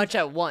 so much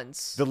at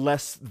once, the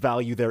less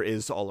value there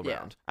is all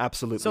around. Yeah.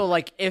 Absolutely. So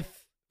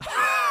if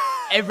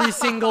every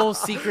single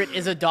secret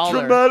is $1,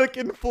 dramatic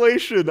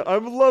inflation.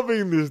 I'm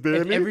loving this, Danny.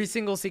 if every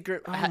single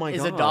secret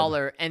is God.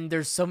 $1, and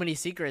there's so many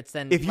secrets,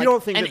 then if you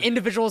don't think an that,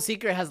 individual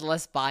secret has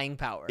less buying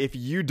power. If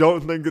you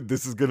don't think that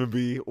this is going to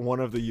be one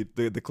of the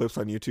clips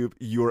on YouTube,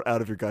 you're out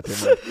of your goddamn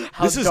mind.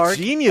 This is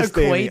genius,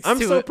 Danny.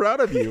 I'm so proud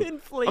of you.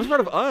 I'm proud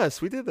of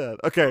us. We did that.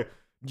 Okay.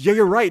 Yeah,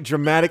 you're right.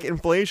 Dramatic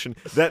inflation.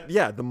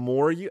 The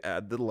more you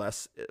add, the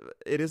less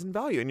it is in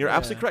value. And you're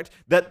absolutely correct.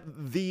 That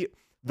the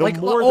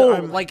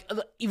more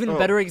even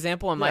better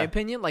example in my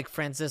opinion, like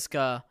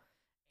Franziska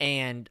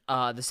and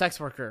the sex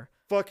worker.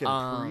 Fucking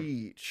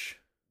preach.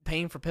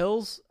 Paying for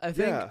pills, I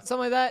think,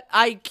 something like that.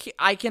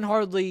 I can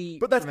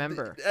hardly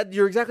remember.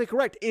 You're exactly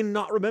correct in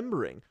not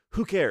remembering.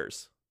 Who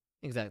cares?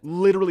 Exactly.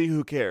 Literally,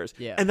 who cares?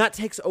 Yeah. And that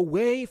takes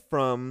away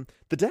from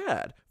the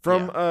dad,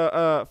 from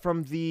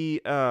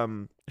the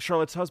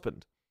Charlotte's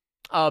husband.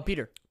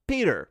 Peter.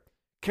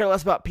 Care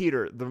less about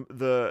Peter.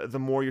 The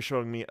more you're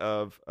showing me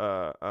of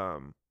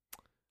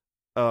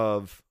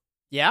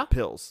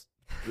pills,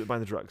 buying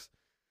the drugs.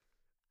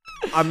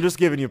 I'm just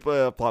giving you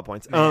plot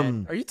points.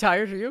 Man, are you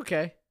tired? Are you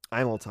okay?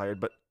 I'm a little tired,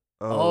 but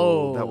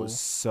that was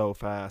so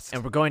fast.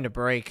 And we're going to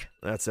break.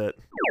 That's it.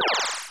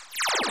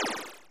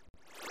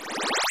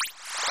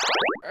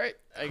 All right.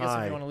 I guess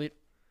if you want to leave.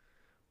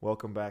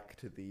 Welcome back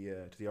to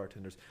the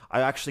Artenders.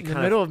 I actually in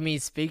the middle of me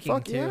speaking.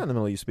 Fuck too. Yeah, in the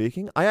middle of you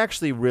speaking. I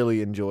actually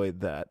really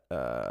enjoyed that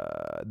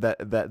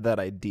that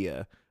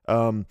idea.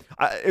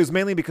 It was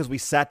mainly because we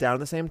sat down at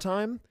the same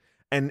time,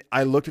 and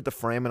I looked at the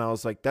frame and I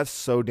was like, "That's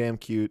so damn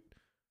cute.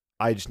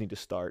 I just need to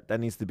start.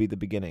 That needs to be the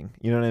beginning."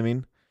 You know what I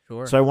mean?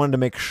 Sure. So I wanted to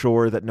make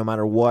sure that no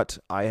matter what,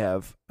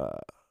 I've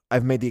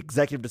made the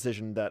executive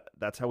decision that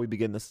that's how we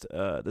begin this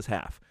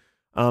half.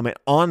 And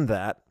on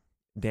that,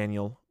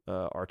 Daniel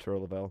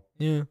Arturo Lavelle.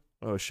 Yeah.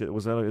 Oh shit!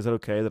 Is that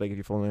okay that I give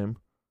you full name?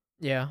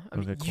 Yeah, I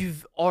mean, cool.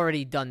 You've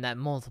already done that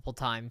multiple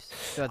times.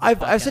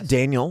 I've said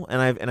Daniel, and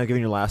I've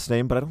given your last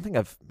name, but I don't think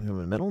I've given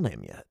a middle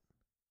name yet.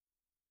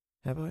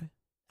 Have I?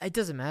 It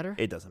doesn't matter.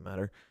 It doesn't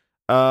matter.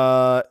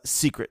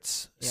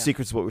 Secrets. Yeah.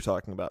 Secrets is what we're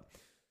talking about.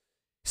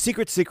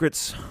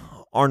 Secrets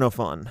are no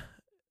fun.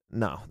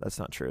 No, that's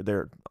not true.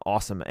 They're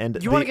awesome.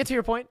 And you want to get to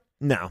your point?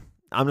 No.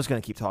 I'm just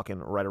going to keep talking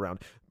right around.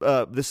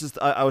 This is.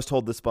 I was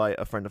told this by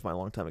a friend of mine a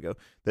long time ago,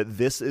 that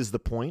this is the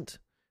point,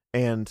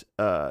 and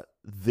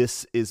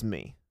this is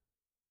me.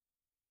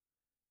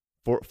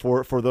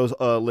 For those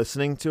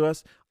listening to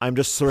us, I'm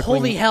just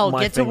circling. Holy hell!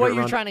 My get to what around.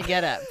 you're trying to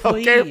get at,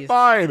 please. Okay,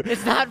 fine.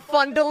 It's not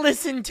fun to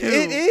listen to.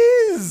 It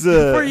is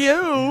for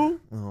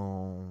you.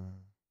 Oh.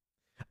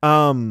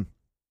 And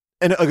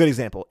a good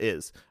example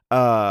is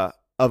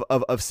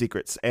of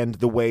secrets and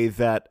the way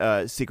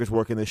that secrets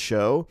work in this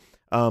show.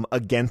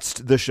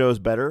 Against the show's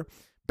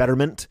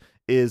betterment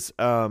is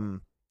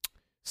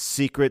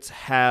secrets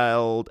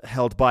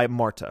held by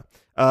Marta.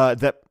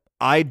 That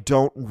I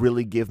don't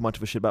really give much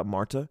of a shit about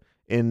Marta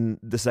in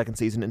the second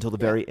season until the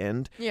very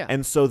end. Yeah.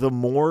 And so the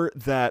more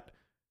that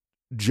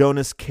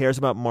Jonas cares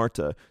about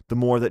Marta, the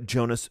more that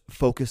Jonas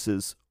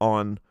focuses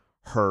on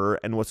her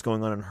and what's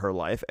going on in her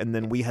life, and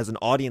then we as an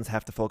audience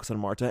have to focus on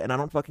Marta, and I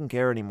don't fucking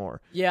care anymore.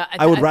 Yeah,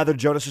 I would rather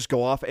Jonas just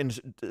go off and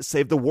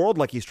save the world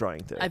like he's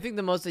trying to. I think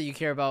the most that you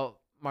care about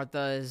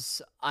Martha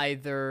is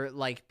either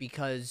like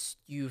because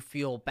you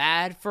feel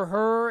bad for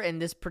her in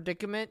this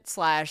predicament /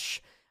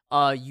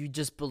 you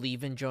just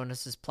believe in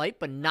Jonas's plight,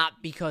 but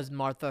not because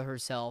Martha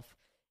herself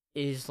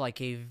is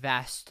like a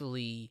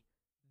vastly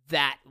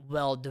that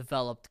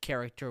well-developed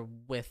character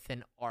with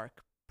an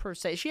arc per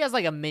se. She has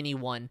like a mini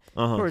one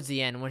towards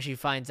the end when she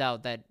finds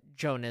out that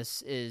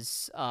Jonas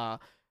is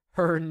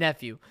her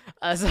nephew.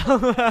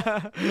 So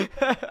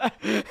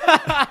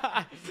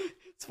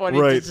it's funny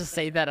to just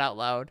say that out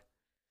loud.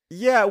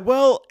 Yeah,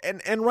 well,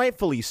 and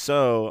rightfully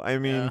so. I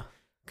mean,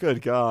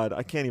 good God,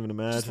 I can't even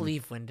imagine. Just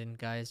leave Winden,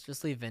 guys.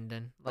 Just leave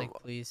Winden, like,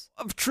 please.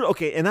 True.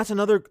 Okay, and that's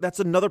another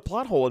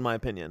plot hole in my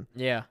opinion.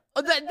 Yeah.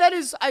 That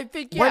is, I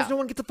think. Yeah. Why does no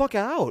one get the fuck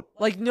out?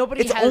 Like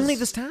nobody. It's only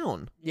this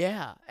town.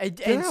 Yeah,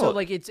 and so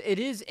like it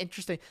is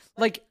interesting.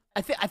 Like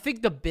I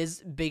think the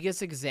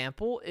biggest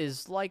example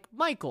is like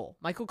Michael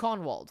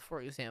Conwald,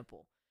 for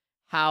example.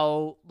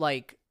 How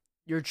like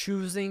you're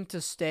choosing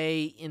to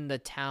stay in the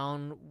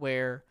town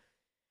where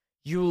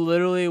you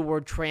literally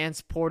were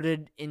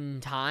transported in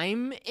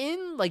time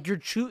like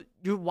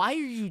why are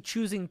you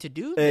choosing to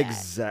do that?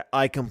 Exactly.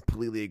 I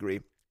completely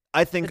agree.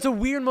 I think it's a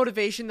weird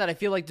motivation that I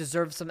feel like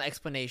deserves some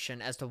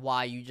explanation as to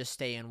why you just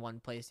stay in one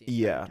place.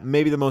 Yeah,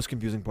 maybe the most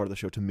confusing part of the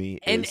show to me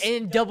is...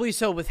 And doubly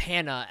so with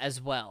Hannah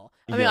as well.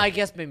 I mean, I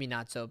guess maybe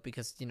not so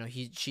because,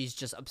 she's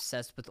just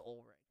obsessed with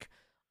Ulrich.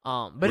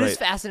 But it's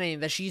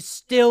fascinating that she's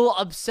still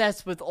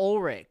obsessed with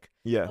Ulrich.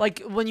 Yeah.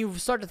 Like, when you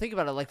start to think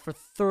about it, like, for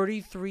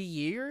 33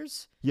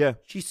 years... Yeah.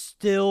 She's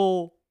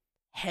still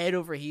head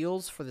over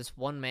heels for this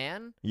one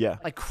man. Yeah.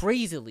 Like,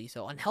 crazily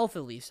so,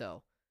 unhealthily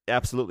so.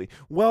 Absolutely.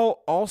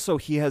 Well, also,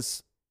 he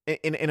has,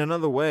 in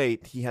another way,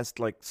 he has,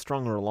 like,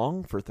 strung her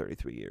along for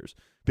 33 years.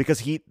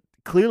 Because he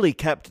clearly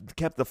kept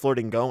the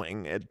flirting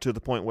going to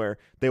the point where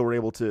they were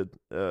able to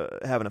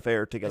have an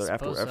affair together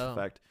after the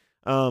fact.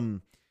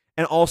 And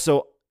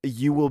also,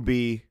 you will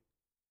be...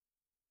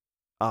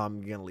 I'm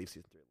going to leave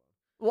season 3 alone.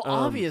 Well,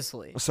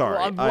 obviously.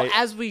 Sorry.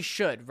 As we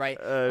should, right?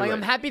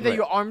 I'm happy that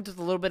you're armed with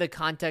a little bit of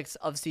context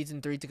of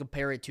season 3 to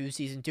compare it to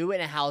season 2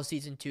 and how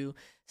season 2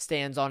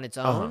 stands on its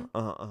own.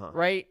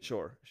 Right?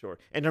 Sure.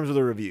 In terms of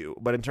the review,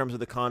 but in terms of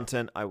the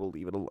content, I will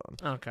leave it alone.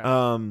 Okay.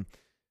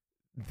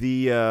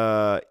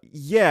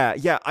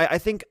 I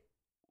think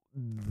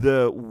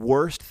the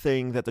worst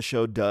thing that the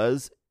show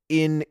does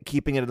in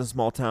keeping it in a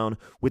small town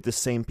with the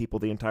same people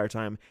the entire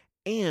time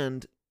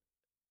and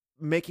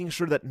making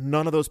sure that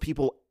none of those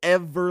people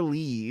ever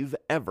leave,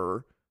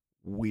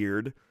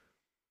 weird,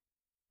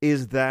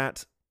 is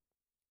that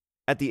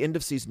at the end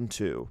of season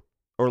 2,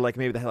 or like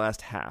maybe the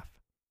last half,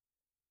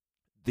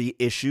 the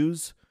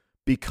issues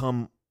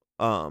become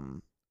a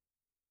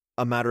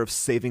matter of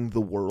saving the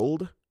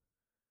world,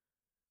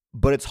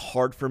 but it's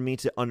hard for me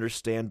to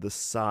understand the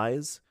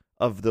size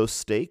of those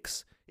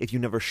stakes if you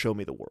never show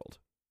me the world.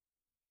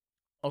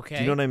 Okay.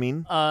 Do you know what I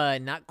mean?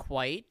 Not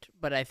quite,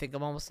 but I think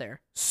I'm almost there.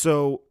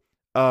 So...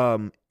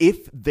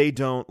 if they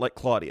don't, like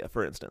Claudia,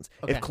 for instance,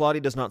 if Claudia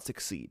does not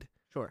succeed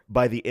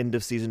by the end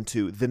of season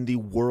 2, then the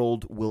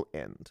world will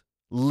end.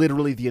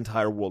 Literally, the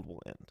entire world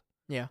will end.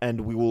 Yeah.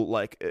 And we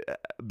will,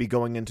 be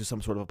going into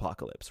some sort of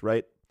apocalypse,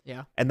 right?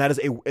 Yeah. And that's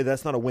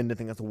not a Winden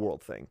thing, that's a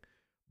world thing.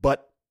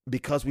 But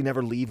because we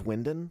never leave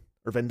Winden,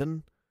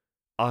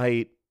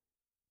 I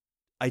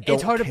don't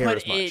it's hard care to put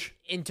as much. it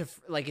into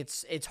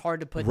it's hard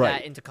to put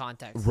that into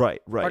context.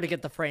 Right. Hard to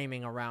get the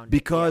framing around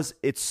because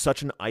it's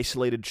such an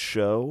isolated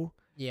show.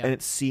 Yeah. And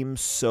it seems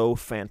so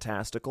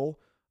fantastical.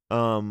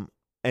 And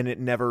it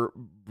never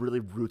really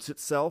roots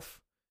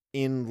itself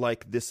in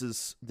like this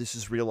is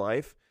real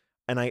life.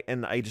 And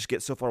I just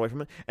get so far away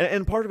from it.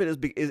 And part of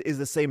it is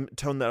the same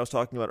tone that I was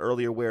talking about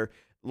earlier, where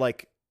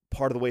like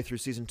part of the way through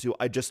season 2,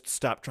 I just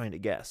stopped trying to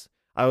guess.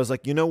 I was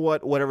like, you know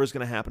what? Whatever's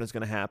going to happen is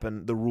going to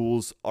happen. The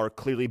rules are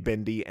clearly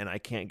bendy, and I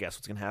can't guess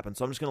what's going to happen.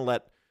 So I'm just going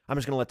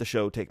to let the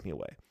show take me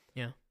away.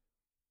 Yeah.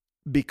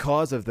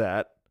 Because of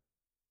that,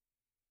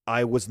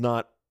 I was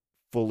not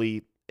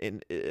fully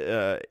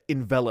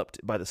enveloped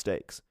by the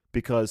stakes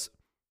because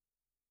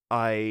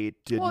I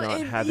did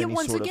not have any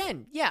once sort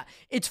again,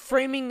 it's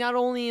framing not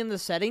only in the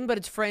setting, but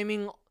it's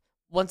framing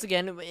once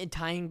again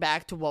tying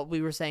back to what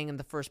we were saying in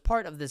the first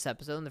part of this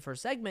episode, in the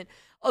first segment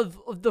of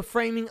the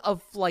framing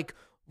of like,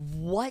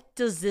 what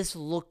does this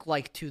look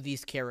like to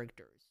these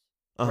characters,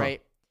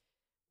 right?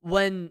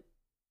 When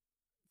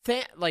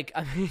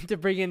to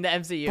bring in the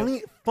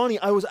MCU. Funny.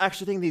 I was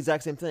actually thinking the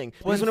exact same thing.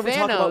 Because whenever we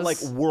talk about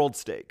like world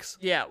stakes,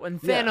 when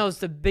Thanos,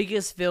 the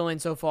biggest villain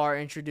so far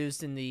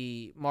introduced in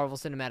the Marvel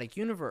Cinematic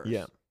Universe,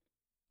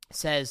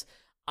 says,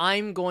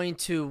 "I'm going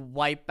to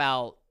wipe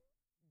out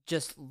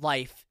just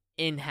life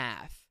in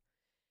half,"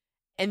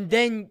 and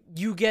then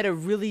you get a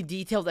really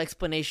detailed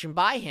explanation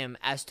by him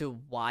as to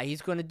why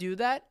he's going to do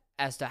that,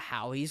 as to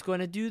how he's going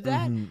to do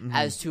that, Mm-hmm.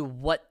 as to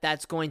what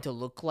that's going to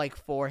look like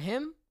for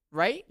him,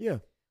 right? Yeah.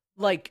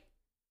 Like,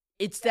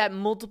 it's that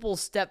multiple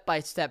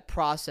step-by-step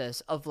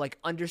process of, like,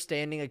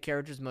 understanding a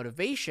character's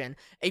motivation,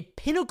 a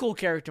pinnacle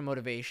character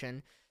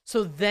motivation,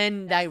 so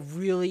then that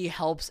really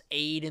helps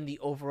aid in the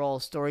overall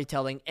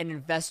storytelling and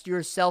invest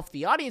yourself,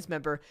 the audience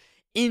member,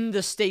 in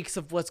the stakes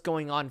of what's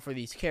going on for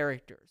these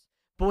characters.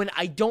 But when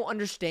I don't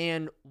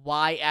understand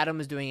why Adam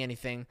is doing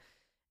anything,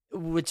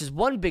 which is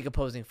one big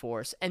opposing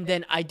force, and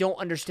then I don't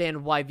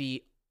understand why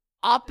the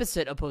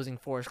opposite opposing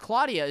force,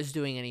 Claudia, is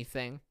doing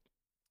anything,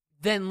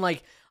 then,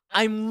 like,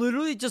 I'm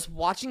literally just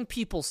watching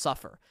people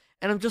suffer.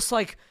 And I'm just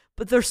like,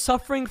 but they're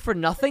suffering for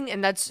nothing,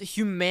 and that's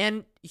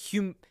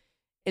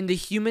in the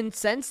human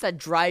sense, that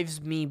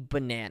drives me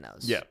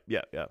bananas. Yeah.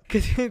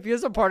 Because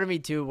there's a part of me,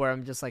 too, where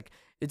I'm just like,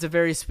 it's a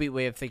very sweet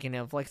way of thinking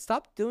of, like,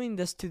 stop doing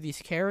this to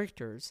these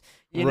characters.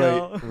 You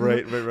know?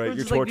 Right. I'm You're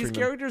just torturing like, these them.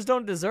 characters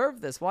don't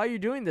deserve this. Why are you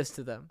doing this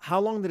to them?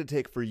 How long did it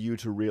take for you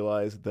to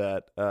realize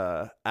that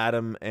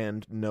Adam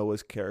and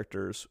Noah's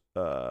characters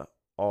are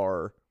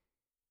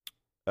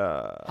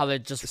How they're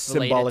just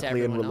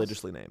symbolically and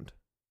religiously named?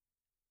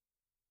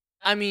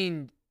 I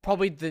mean,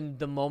 probably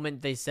the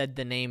moment they said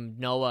the name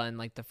Noah in,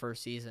 like, the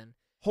first season.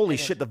 Holy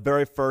shit! The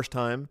very first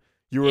time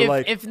you were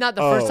like, if not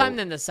the first time,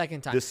 then the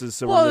second time. This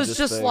is well, it's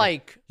just thing.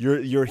 like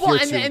you're here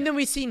and then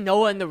we see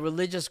Noah in the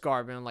religious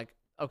garb, and I'm like,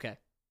 okay,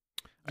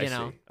 you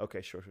know, see.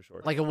 Okay, sure.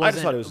 like it wasn't. I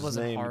just thought it was his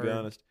wasn't name, hard. to be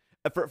honest.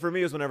 For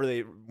me, it was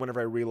whenever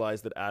I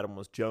realized that Adam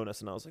was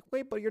Jonas, and I was like,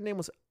 wait, but your name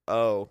was.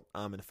 Oh,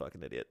 I'm a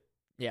fucking idiot.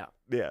 Yeah.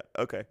 Yeah.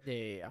 Okay.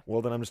 Yeah.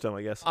 Well, then I'm just done,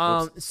 I guess.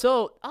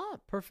 So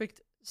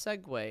perfect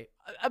segue.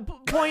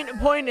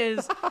 Point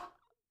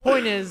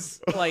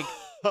is like.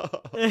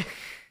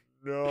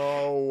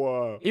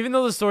 No. Even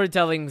though the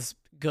storytelling's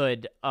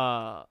good,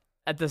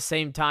 at the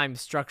same time,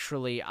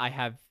 structurally, I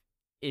have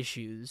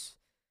issues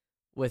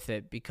with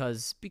it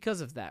because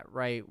of that,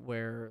 right?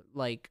 Where,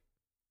 like,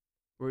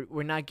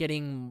 we're not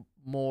getting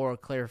more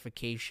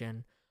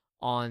clarification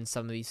on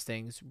some of these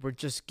things. We're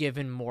just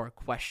given more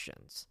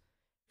questions.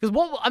 Because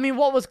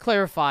what was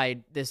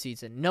clarified this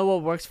season? Noah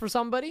works for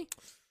somebody,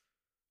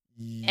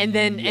 and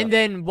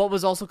then what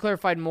was also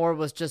clarified more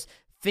was just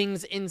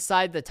things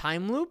inside the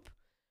time loop.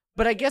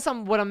 But I guess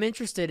what I'm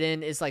interested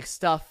in is, like,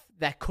 stuff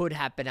that could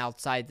happen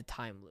outside the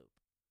time loop.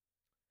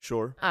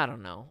 Sure. I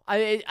don't know.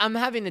 I'm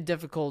having a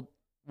difficult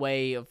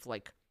way of,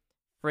 like,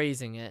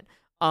 phrasing it.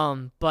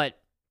 But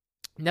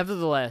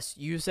nevertheless,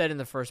 you said in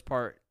the first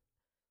part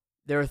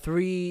there are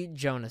 3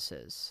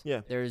 Jonases.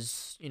 Yeah.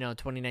 There's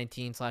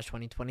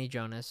 2019/2020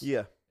 Jonas.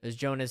 Yeah. There's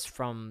Jonas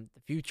from the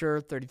future,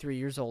 33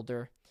 years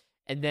older,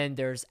 and then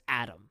there's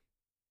Adam.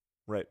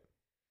 Right.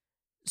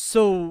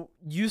 So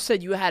you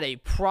said you had a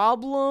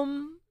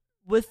problem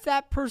with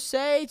that, per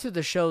se, to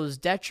the show's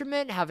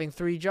detriment, having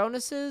 3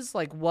 Jonases?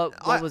 Like, what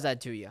was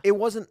that to you? It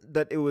wasn't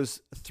that it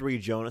was 3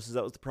 Jonases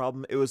that was the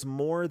problem. It was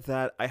more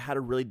that I had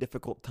a really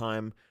difficult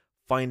time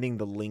finding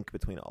the link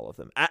between all of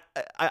them.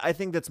 I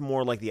think that's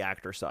more like the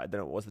actor side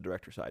than it was the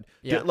director side.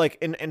 Yeah. Like,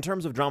 in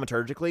terms of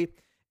dramaturgically,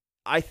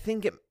 I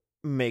think it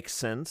makes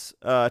sense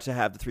to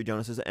have the 3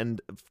 Jonases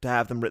and to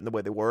have them written the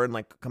way they were and,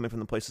 like, coming from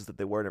the places that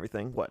they were and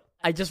everything. What?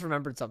 I just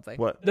remembered something.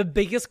 What? The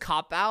biggest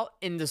cop-out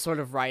in the sort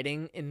of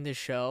writing in the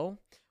show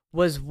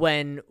was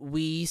when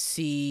we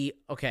see,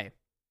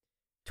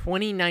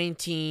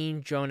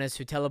 2019 Jonas,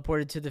 who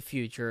teleported to the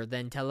future,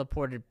 then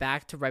teleported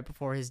back to right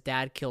before his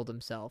dad killed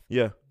himself.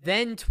 Yeah.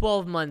 Then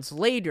 12 months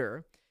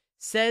later,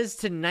 says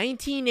to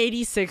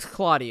 1986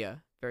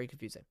 Claudia, very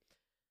confusing,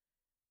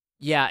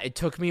 yeah, it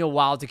took me a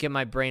while to get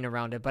my brain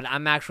around it, but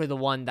I'm actually the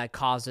one that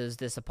causes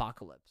this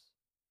apocalypse.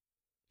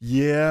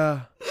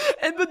 Yeah.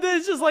 But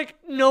there's just, like,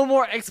 no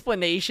more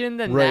explanation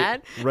than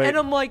that. Right. And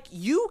I'm like,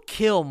 you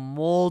kill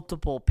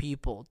multiple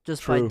people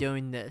just by True.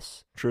 doing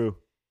this. True.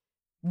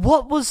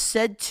 What was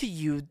said to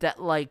you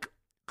that, like,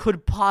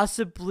 could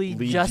possibly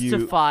Lead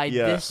justify you-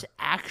 yeah. this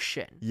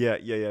action? Yeah.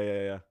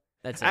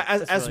 That's it.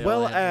 As That's really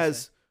well all I have to as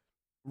say.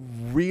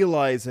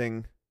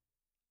 realizing,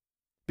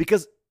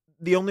 because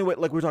the only way,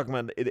 like we were talking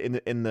about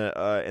in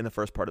the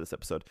first part of this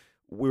episode,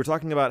 we were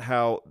talking about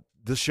how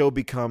the show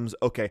becomes,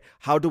 okay,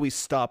 how do we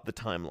stop the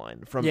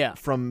timeline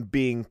from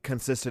being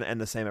consistent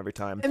and the same every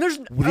time? And there's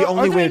The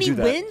only way to do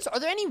that. wins? Are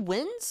there any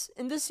wins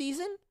in this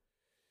season?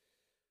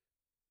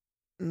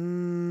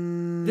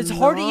 It's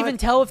hard to even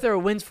tell if there are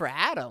wins for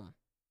Adam.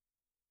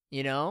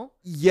 You know?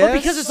 Yes. But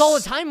because it's all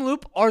a time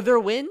loop, are there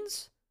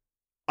wins?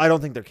 I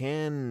don't think there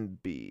can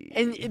be.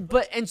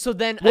 And so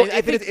then, well, I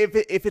think,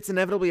 if it's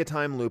inevitably a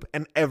time loop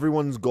and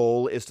everyone's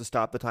goal is to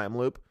stop the time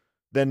loop,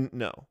 then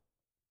no.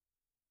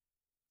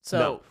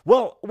 So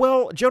no.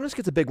 Well, Jonas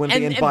gets a big win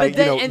and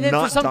then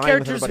not for some dying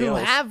characters with who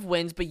everybody else. have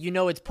wins, but you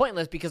know it's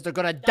pointless because they're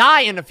gonna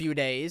die in a few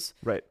days.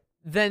 Right.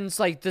 Then it's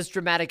like this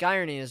dramatic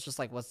irony is just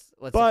like what's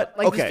But,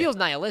 like okay. this feels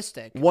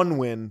nihilistic. One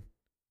win,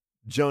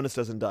 Jonas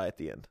doesn't die at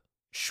the end.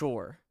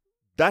 Sure.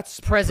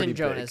 That's Present pretty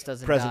Jonas big.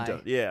 doesn't Present die.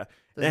 Jonas, yeah.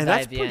 And die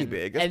that's at the pretty end.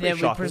 big. That's and pretty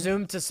then shocking. we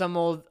presume to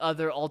some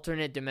other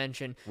alternate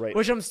dimension, Right.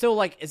 which I'm still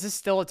like, is this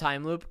still a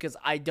time loop? Because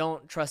I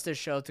don't trust this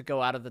show to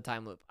go out of the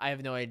time loop. I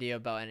have no idea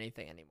about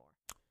anything anymore.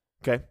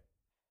 Okay.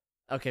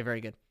 Okay,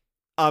 very good.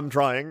 I'm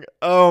trying.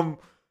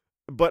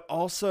 But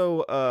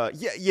also,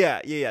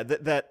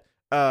 that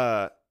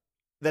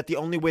the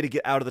only way to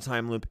get out of the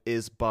time loop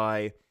is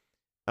by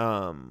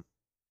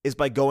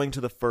going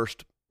to the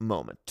first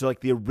moment, to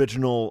like the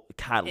original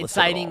catalyst,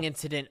 Inciting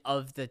incident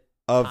of the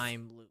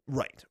time loop.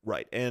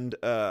 Right. And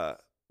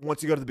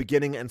once you go to the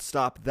beginning and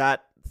stop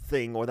that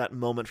thing or that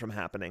moment from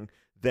happening,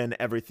 then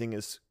everything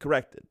is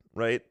corrected,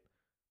 right?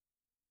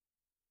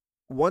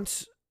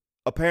 Once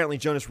apparently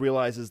Jonas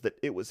realizes that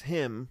it was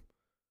him,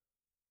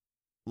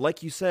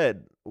 like you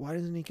said, why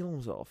doesn't he kill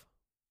himself?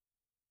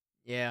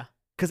 Yeah.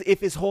 Because if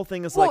his whole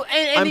thing is Well, like,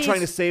 and I'm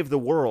trying to save the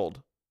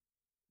world,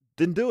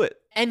 then do it.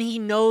 And he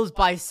knows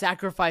by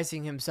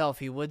sacrificing himself,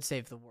 he would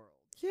save the world.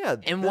 Yeah.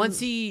 And once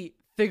he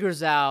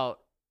figures out,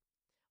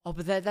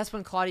 but that's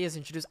when Claudia's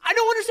introduced. I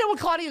don't understand what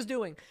Claudia's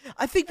doing.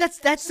 I think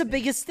that's the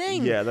biggest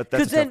thing. Yeah, that's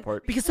the tough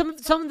part. Because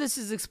some of this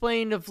is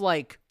explained of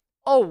like,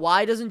 oh,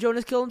 why doesn't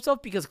Jonas kill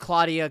himself? Because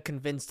Claudia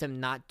convinced him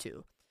not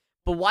to.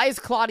 But why is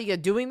Claudia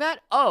doing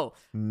that? Oh,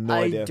 no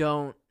I idea.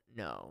 don't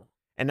know.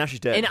 And now she's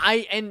dead.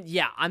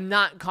 I'm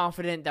not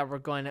confident that we're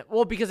going to.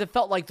 Well, because it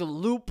felt like the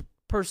loop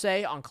per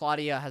se on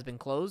Claudia has been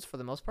closed for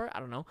the most part. I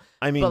don't know.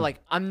 I mean, but like,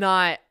 I'm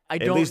not. I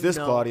don't know. At least this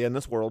Claudia in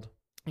this world.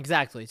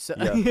 Exactly. So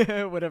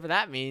Yeah. whatever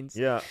that means.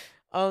 Yeah.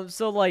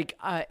 So like,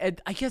 I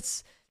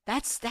guess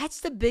that's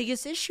the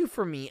biggest issue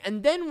for me.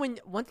 And then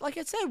like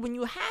I said, when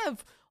you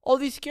have all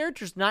these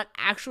characters not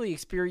actually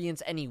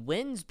experience any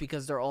wins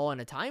because they're all in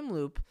a time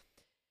loop,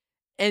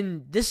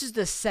 and this is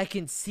the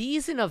second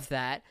season of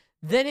that,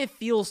 then it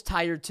feels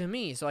tired to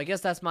me. So I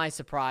guess that's my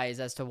surprise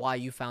as to why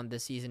you found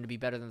this season to be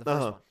better than the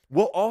first one.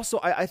 Well, also,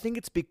 I think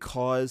it's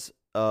because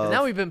of... And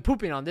now we've been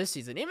pooping on this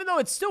season, even though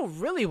it's still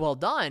really well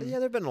done. Yeah,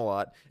 there have been a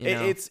lot.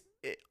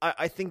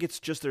 I think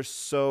it's just there's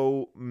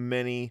so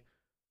many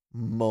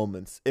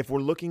moments. If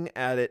we're looking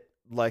at it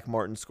like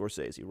Martin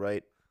Scorsese,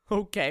 right?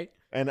 Okay.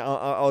 And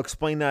I'll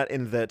explain that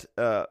in that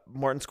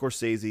Martin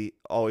Scorsese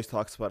always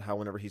talks about how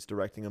whenever he's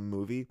directing a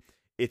movie,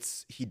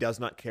 he does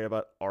not care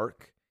about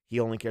arc. He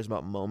only cares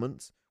about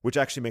moments, which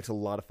actually makes a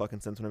lot of fucking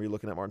sense whenever you're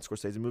looking at Martin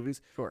Scorsese movies.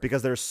 Sure.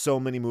 Because there's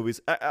so many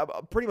movies,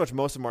 pretty much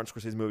most of Martin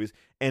Scorsese movies,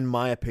 in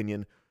my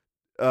opinion,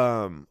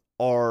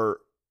 are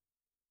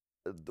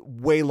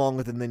way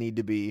longer than they need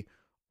to be,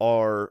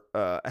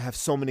 have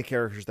so many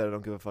characters that I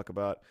don't give a fuck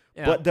about.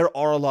 Yeah. But there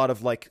are a lot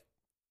of, like,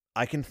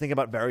 I can think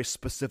about very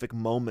specific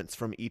moments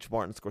from each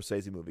Martin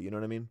Scorsese movie, you know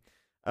what I mean?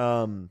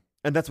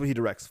 And that's what he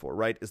directs for,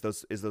 right? Is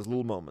those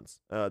little moments,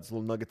 those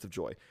little nuggets of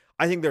joy.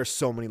 I think there are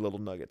so many little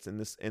nuggets in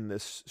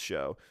this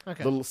show.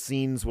 Okay. Little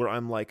scenes where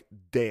I'm like,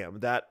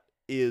 damn, that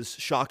is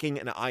shocking,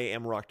 and I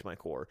am rocked to my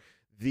core.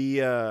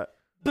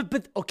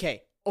 But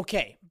okay.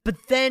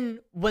 But then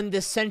when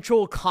the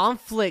central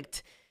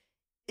conflict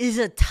is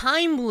a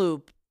time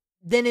loop,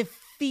 then it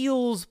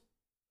feels,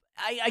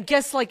 I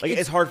guess, like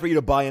it's hard for you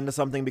to buy into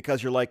something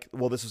because you're like,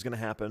 well, this is gonna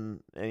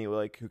happen anyway.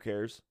 Like, who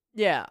cares?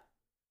 Yeah.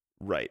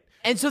 Right.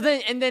 And so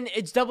then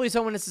it's doubly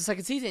so when it's the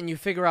second season, you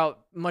figure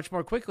out much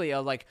more quickly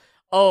of like,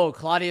 oh,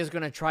 Claudia's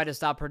going to try to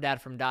stop her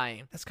dad from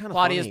dying. That's kind of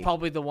Claudia's funny.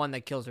 probably the one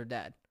that kills her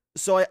dad.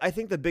 So I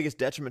think the biggest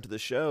detriment to the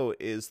show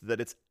is that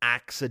it's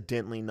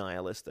accidentally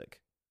nihilistic.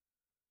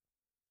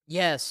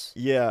 Yes.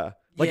 Yeah.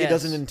 Like, It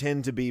doesn't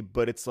intend to be,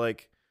 but it's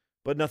like,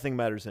 but nothing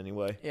matters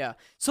anyway. Yeah.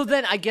 So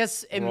then I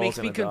guess it makes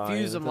me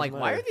confused. I'm like,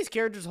 matter. why are these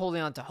characters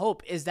holding on to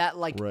hope? Is that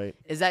like, right.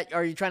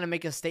 Are you trying to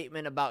make a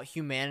statement about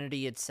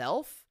humanity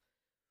itself?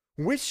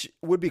 Which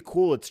would be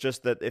cool. It's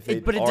just that if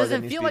but it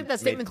doesn't feel like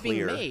that statement's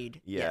being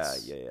made. Yeah,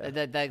 yes. yeah.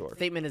 That sure.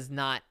 Statement is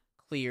not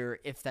clear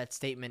if that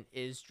statement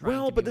is trying to be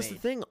made. Well, but that's the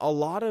thing. A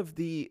lot of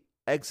the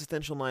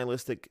existential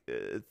nihilistic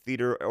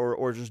theater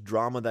or just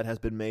drama that has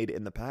been made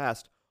in the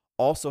past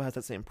also has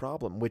that same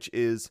problem, which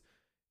is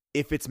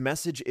if its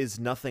message is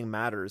nothing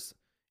matters,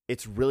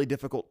 it's really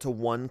difficult to,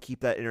 one, keep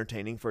that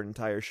entertaining for an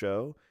entire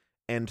show,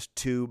 and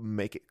two,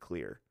 make it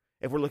clear.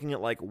 If we're looking at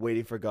like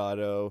Waiting for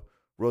Godot,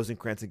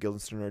 Rosencrantz and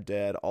Guildenstern Are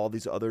Dead, all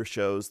these other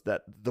shows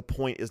that the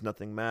point is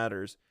nothing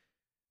matters.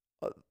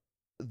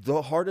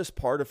 The hardest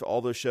part of all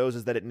those shows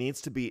is that it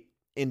needs to be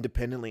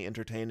independently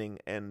entertaining,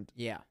 and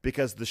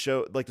because the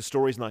show, like the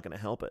story's not going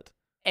to help it.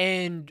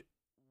 And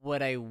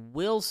what I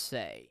will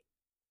say,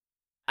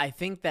 I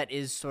think that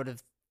is sort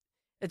of,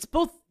 it's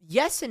both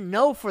yes and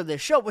no for the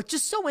show, which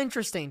is so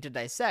interesting to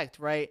dissect,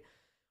 right?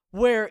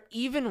 Where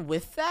even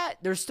with that,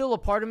 there's still a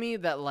part of me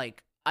that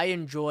like, I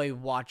enjoy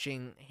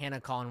watching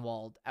Hannah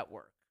Conwald at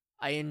work.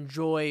 I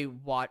enjoy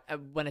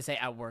when I say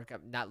at work,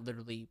 I'm not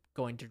literally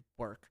going to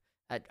work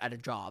at a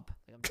job.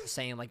 I'm just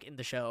saying like in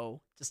the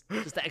show, just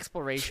the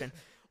exploration.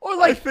 Or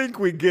like, I think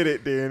we get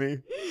it,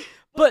 Danny.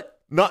 But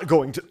not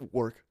going to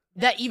work.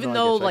 That even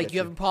though like you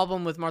have a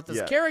problem with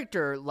Martha's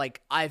character,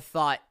 like I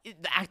thought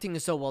the acting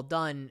is so well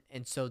done,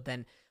 and so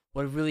then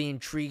what really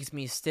intrigues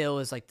me still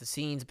is like the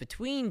scenes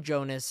between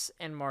Jonas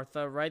and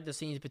Martha, right? The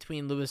scenes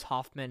between Lewis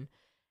Hoffman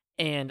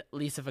and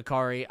Lisa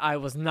Vicari. I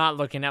was not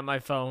looking at my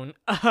phone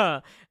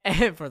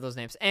and for those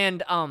names.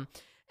 And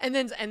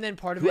then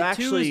part of it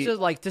too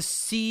is to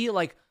see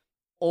like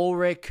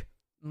Ulrich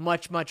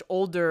much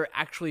older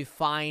actually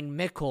find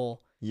Mikkel.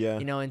 Yeah.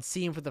 And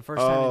see him for the first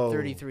time in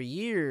 33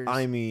 years.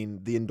 I mean,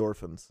 the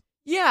endorphins.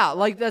 Yeah,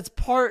 like that's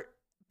part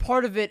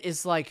of it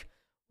is like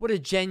what a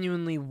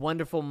genuinely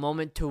wonderful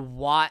moment to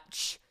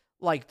watch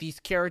like these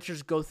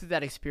characters go through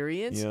that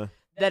experience. Yeah.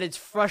 That it's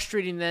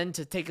frustrating then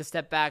to take a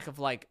step back of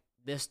like,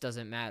 this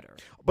doesn't matter.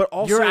 But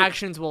also, your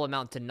actions will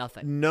amount to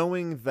nothing.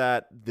 Knowing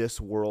that this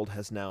world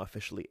has now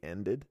officially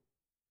ended,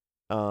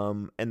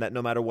 and that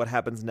no matter what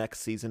happens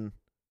next season,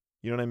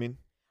 you know what I mean?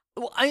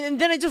 Well,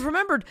 and then I just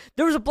remembered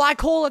there was a black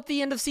hole at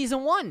the end of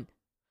season 1.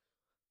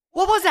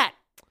 What was that?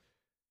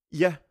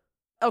 Yeah.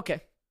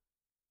 Okay.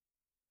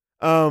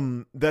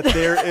 That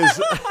there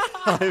is.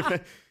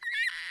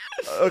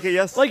 Okay.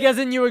 Yes. Like, as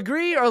in you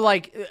agree, or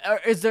like,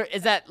 is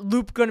that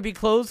loop going to be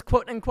closed,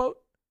 quote unquote?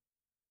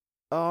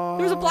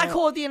 There's a black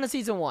hole at the end of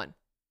season 1.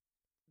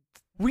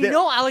 We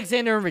know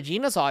Alexander and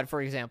Regina saw it,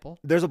 for example.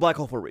 There's a black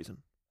hole for a reason.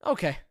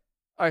 Okay.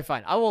 All right,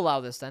 fine. I will allow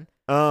this then.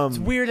 It's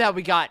weird that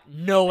we got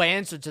no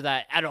answer to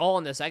that at all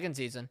in the second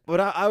season. But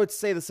I would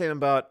say the same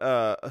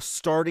about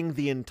starting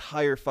the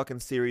entire fucking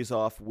series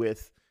off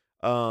with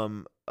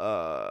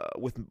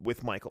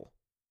Michael.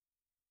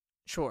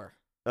 Sure.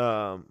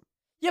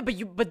 Yeah,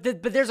 but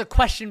there's a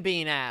question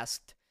being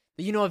asked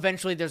that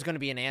eventually there's going to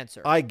be an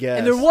answer. I guess.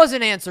 And there was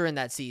an answer in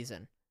that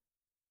season.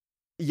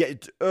 Yeah.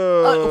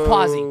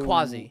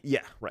 Quasi.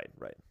 Yeah. Right.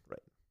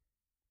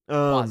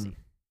 Quasi.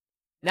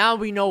 Now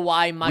we know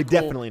why Michael. We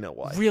definitely know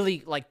why.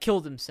 Really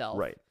killed himself.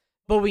 Right.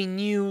 But we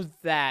knew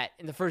that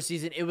in the first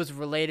season it was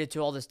related to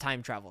all this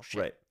time travel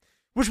shit. Right.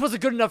 Which was a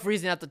good enough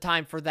reason at the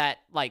time for that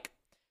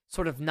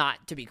sort of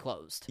not to be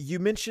closed. You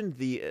mentioned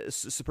the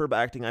superb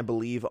acting, I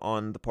believe,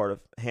 on the part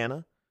of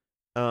Hannah.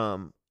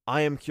 I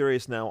am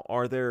curious now.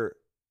 Are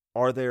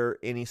there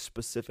any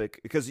specific,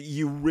 because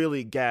you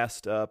really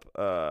gassed up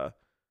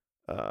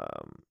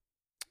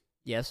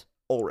yes,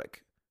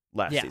 Ulrich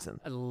last season.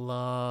 I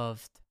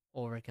loved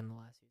Ulrich in the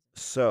last season.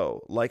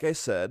 So, like I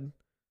said,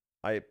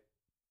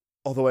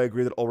 although I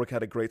agree that Ulrich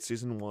had a great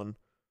season 1,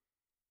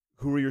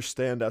 who are your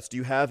standouts? Do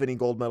you have any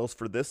gold medals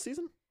for this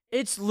season?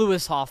 It's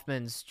Lewis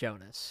Hoffman's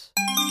Jonas.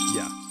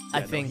 Yeah,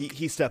 I think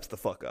he steps the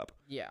fuck up.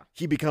 Yeah,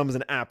 he becomes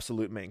an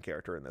absolute main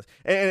character in this,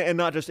 and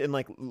not just in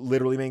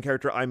literally main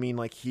character. I mean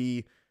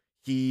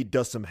he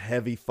does some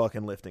heavy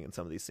fucking lifting in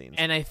some of these scenes.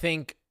 And I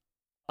think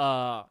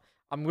I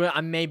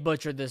may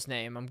butcher this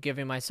name. I'm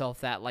giving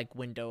myself that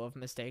window of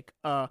mistake.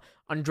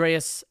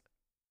 Andreas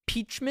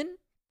Pichman,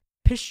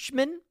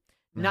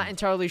 not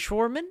entirely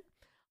sure.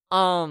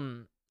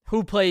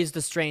 Who plays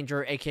the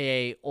stranger,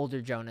 aka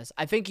Older Jonas.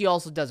 I think he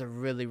also does a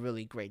really,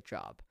 really great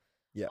job.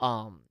 Yeah.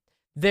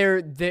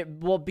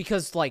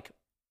 Because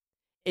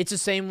it's the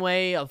same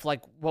way of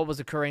what was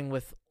occurring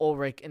with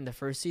Ulrich in the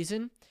first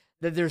season,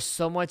 that there's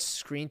so much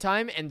screen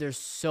time and there's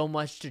so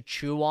much to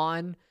chew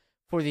on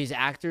for these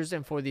actors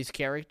and for these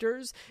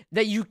characters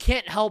that you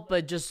can't help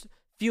but just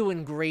feel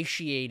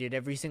ingratiated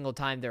every single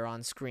time they're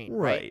on screen.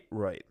 Right.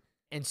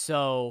 And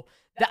so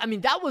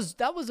that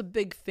was a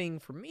big thing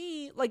for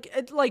me.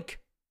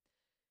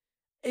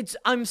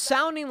 I'm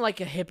sounding like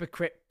a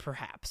hypocrite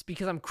perhaps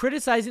because I'm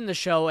criticizing the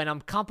show and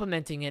I'm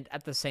complimenting it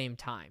at the same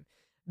time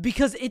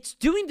because it's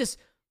doing this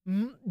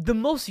the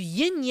most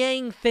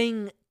yin-yang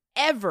thing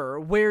ever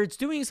where it's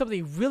doing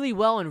something really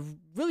well and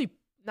really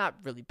not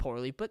really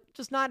poorly, but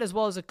just not as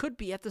well as it could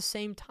be at the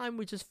same time,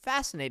 which is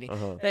fascinating.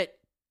 That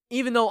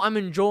even though I'm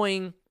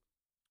enjoying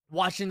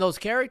watching those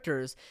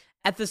characters,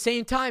 at the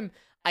same time,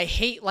 I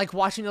hate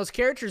watching those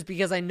characters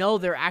because I know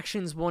their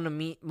actions won't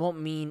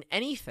mean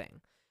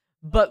anything.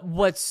 But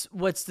what's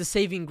the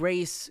saving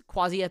grace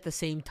quasi at the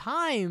same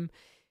time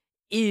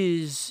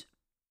is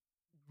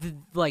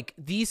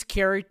these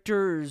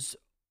characters,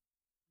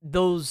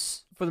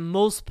 those for the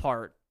most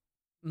part,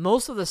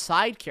 most of the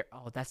side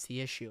that's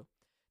the issue.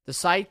 The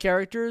side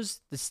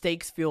characters, the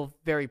stakes feel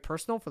very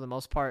personal for the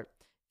most part,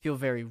 feel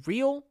very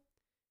real,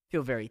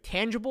 feel very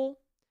tangible.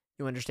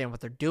 You understand what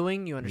they're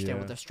doing, you understand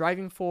what they're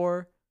striving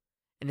for,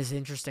 and it's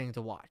interesting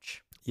to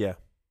watch. Yeah.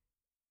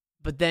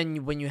 But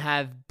then when you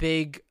have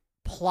big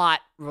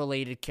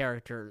plot-related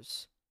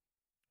characters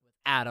with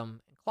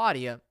Adam and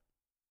Claudia,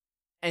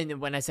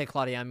 and when I say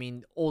Claudia, I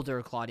mean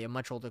older Claudia,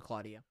 much older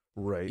Claudia.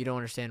 Right. You don't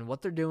understand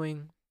what they're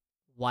doing,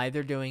 why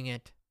they're doing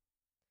it.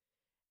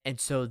 And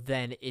so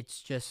then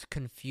it's just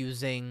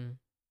confusing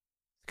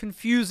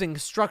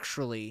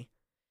structurally,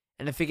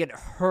 and I think it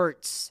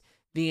hurts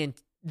the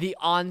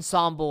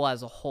ensemble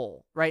as a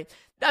whole, right?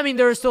 I mean,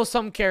 there are still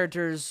some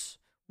characters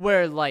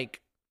where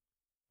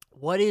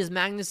what is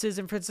Magnus's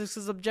and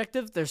Francisca's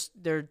objective?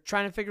 They're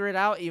trying to figure it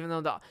out, even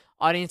though the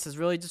audience has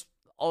really just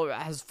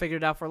has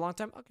figured it out for a long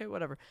time. Okay,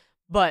 whatever.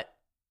 But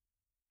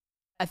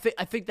I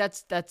think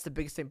that's the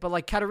biggest thing.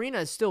 But Katarina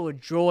is still a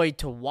joy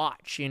to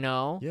watch,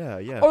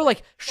 Yeah. Or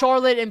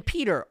Charlotte and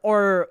Peter,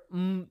 or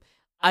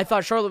I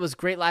thought Charlotte was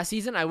great last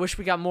season. I wish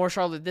we got more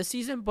Charlotte this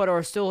season, but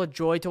are still a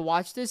joy to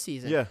watch this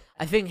season. Yeah.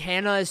 I think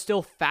Hannah is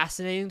still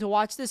fascinating to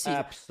watch this season.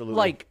 Absolutely.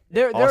 Like,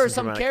 there Awesome are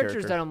some dramatic characters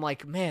character. that I'm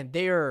like, man,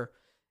 they are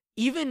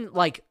even,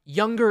 like,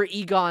 younger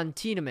Egon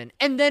Tiedemann.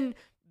 And then,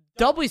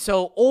 doubly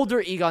so,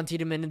 older Egon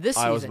Tiedemann in this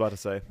season. I was about to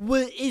say.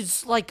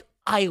 Is, like,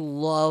 I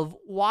love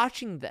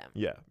watching them.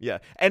 Yeah, yeah.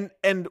 And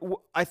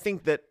I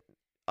think that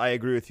I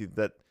agree with you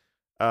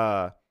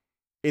that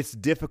it's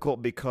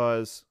difficult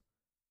because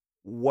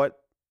what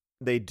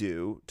they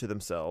do to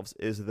themselves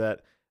is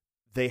that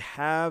they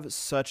have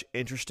such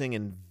interesting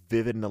and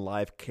vivid and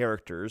alive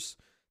characters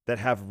that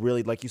have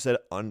really, like you said,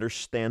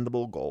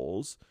 understandable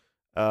goals,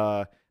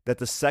 that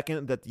the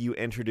second that you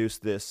introduce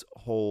this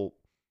whole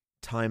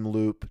time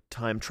loop,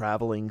 time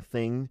traveling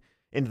thing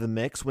into the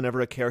mix,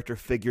 whenever a character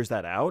figures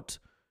that out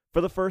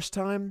for the first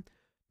time,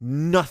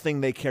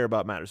 nothing they care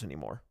about matters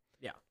anymore.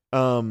 Yeah.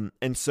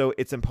 And so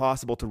it's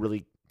impossible to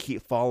really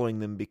keep following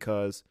them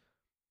because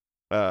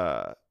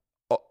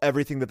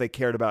everything that they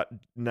cared about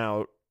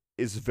now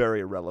is very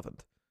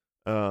irrelevant,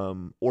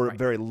 or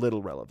very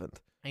little relevant.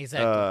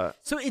 Exactly.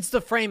 So it's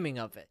the framing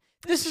of it.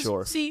 This is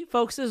Sure. See,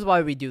 folks, this is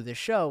why we do this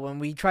show. When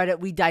we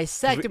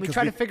dissect and we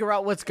try to figure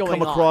out what's going on.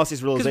 Come across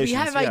these Because realizations. we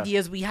have yeah.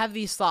 ideas, we have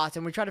these thoughts,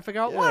 and we try to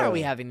figure out why Yeah. are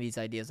we having these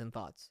ideas and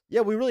thoughts.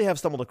 Yeah, we really have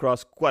stumbled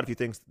across quite a few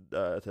things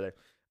today.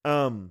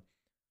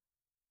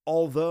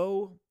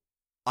 Although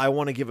I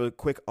want to give a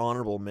quick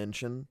honorable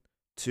mention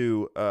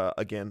to,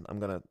 again, I'm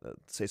going to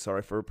say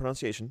sorry for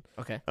pronunciation.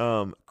 Okay.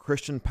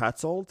 Christian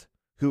Petzold,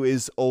 who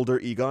is older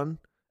Egon.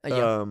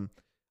 Yeah.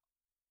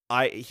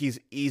 He's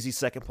easy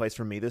second place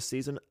for me this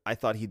season. I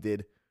thought he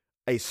did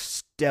a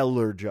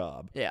stellar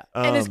job. Yeah.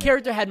 And his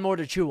character had more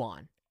to chew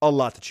on. A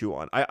lot to chew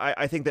on.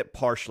 I think that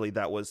partially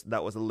that was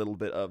a little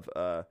bit of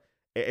a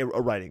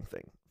writing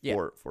thing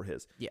for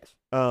his. Yes.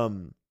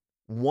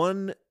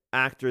 One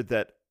actor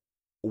that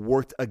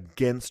worked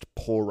against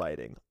poor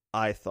writing,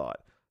 I thought,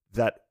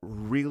 that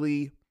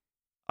really,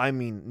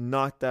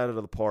 knocked that out of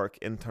the park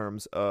in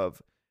terms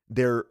of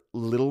their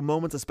little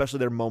moments, especially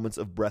their moments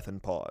of breath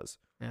and pause.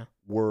 Yeah.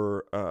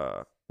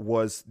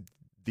 Was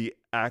the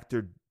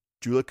actor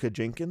Ulica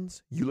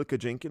Jenkins,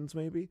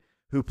 maybe,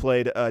 who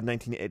played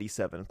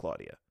 1987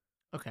 Claudia.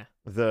 Okay.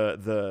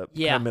 The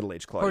kind of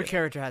middle-aged Claudia. Her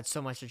character had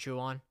so much to chew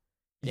on.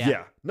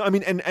 Yeah. No,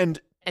 and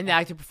the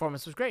acting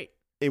performance was great.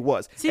 it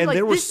was. See, and like,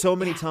 there were this- so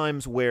many yeah.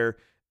 times where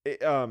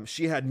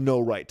she had no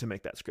right to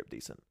make that script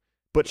decent.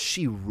 But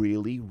she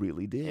really,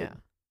 really did.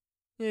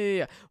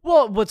 Yeah.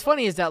 Well, what's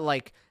funny is that,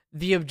 like,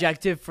 the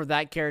objective for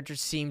that character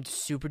seemed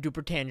super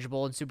duper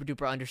tangible and super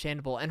duper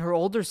understandable. And her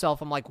older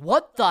self, I'm like,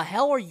 what the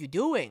hell are you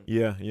doing?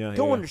 Yeah.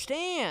 Don't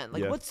understand.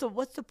 Like, Yeah. what's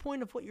the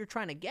point of what you're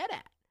trying to get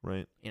at?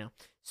 Right. You know.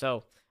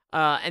 So,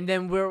 and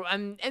then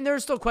and there are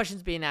still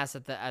questions being asked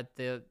at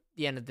the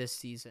end of this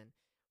season.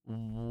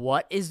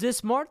 What is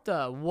this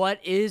Martha?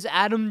 What is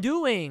Adam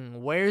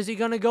doing? Where is he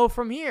gonna go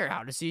from here?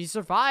 How does he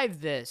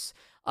survive this?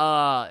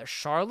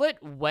 Charlotte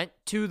went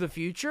to the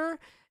future.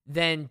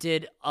 Then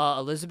did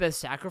Elizabeth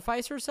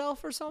sacrifice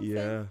herself or something?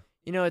 Yeah.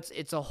 You know,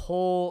 it's a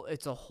whole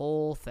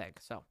thing.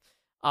 So,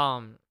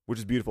 Which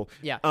is beautiful.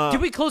 yeah.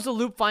 Did we close the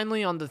loop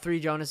finally on the three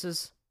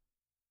Jonases?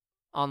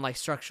 On like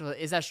structural,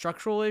 is that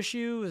structural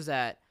issue? Is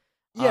that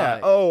Yeah.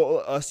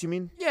 Us, you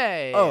mean?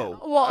 Yeah. Oh,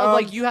 well,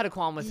 like you had a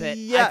qualm with it.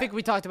 yeah. I think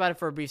we talked about it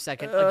for a brief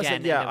second So,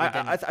 again. yeah. and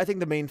then we didn't. I think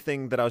the main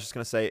thing that I was just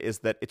gonna say is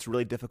that it's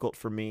really difficult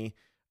for me.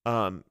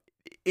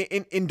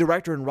 In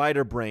director and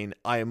writer brain,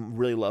 I am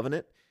really loving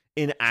it.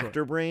 In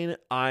actor brain,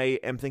 I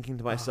am thinking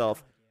to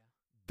myself,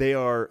 they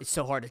are It's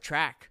so hard to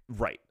track.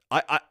 right.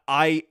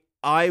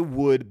 I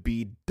would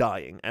be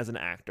dying as an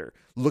actor,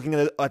 looking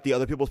at the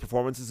other people's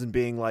performances and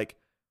being like,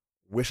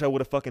 wish I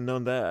would have fucking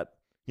known that.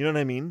 You know what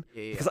I mean?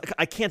 Yeah. Because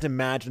I can't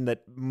imagine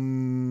that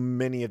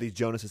many of these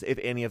Jonases, if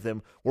any of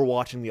them, were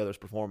watching the others'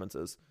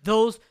 performances.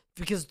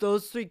 Because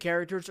those three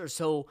characters are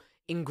so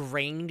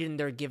ingrained in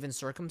their given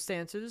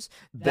circumstances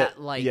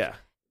that like yeah.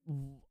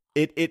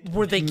 It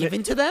were they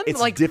given to them? It's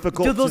like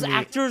difficult do those to me-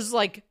 actors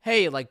like,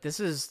 hey, like this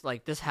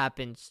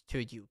happens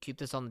to you. Keep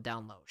this on the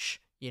down low.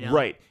 You know?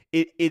 Right.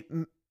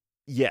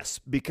 Yes,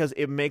 because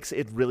it makes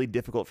it really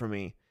difficult for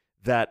me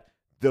that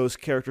those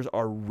characters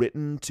are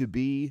written to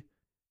be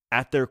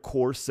at their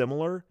core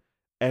similar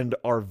and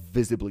are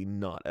visibly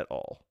not at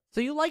all.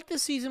 So you like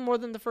this season more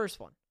than the first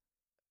one?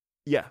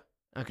 Yeah.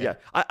 Okay.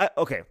 Yeah.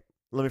 Okay.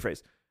 Let me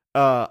phrase.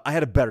 I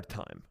had a better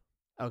time.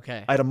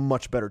 Okay. I had a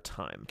much better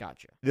time.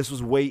 Gotcha. This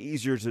was way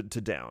easier to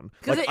down.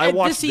 Because Like, I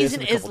watched this season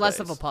this in a is couple less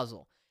days. of a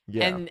puzzle.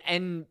 Yeah.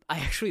 And I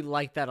actually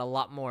like that a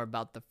lot more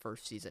about the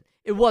first season.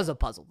 It was a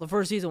puzzle. The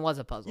first season was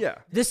a puzzle. Yeah.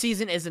 This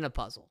season isn't a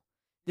puzzle.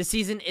 This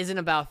season isn't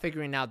about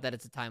figuring out that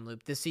it's a time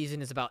loop. This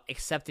season is about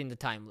accepting the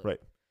time loop. Right.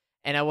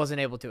 And I wasn't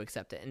able to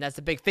accept it. And that's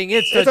the big thing.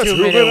 It's It's the a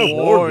 2-minute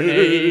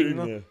warning.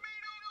 warning. Yeah.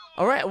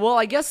 All right. Well,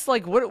 I guess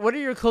like what are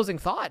your closing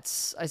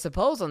thoughts, I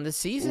suppose, on this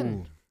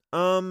season?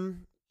 Ooh.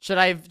 Should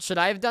I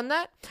have done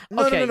that?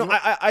 No, okay. no.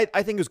 I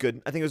think it was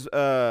good. I think it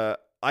was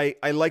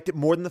I liked it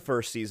more than the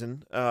first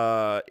season,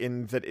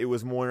 in that it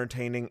was more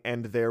entertaining,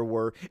 and there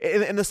were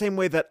in the same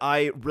way that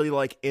I really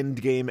like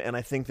Endgame, and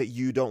I think that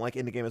you don't like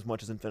Endgame as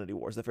much as Infinity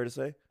War. Is that fair to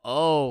say?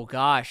 Oh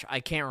gosh,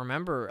 I can't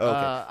remember.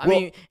 Okay. I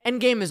mean,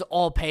 Endgame is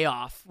all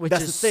payoff, which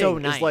That's is the thing, so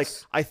nice. Is like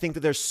I think that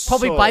there's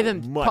Probably so by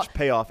them much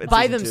payoff in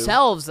by season 2.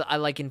 themselves. I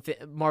like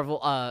Marvel,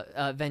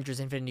 Avengers: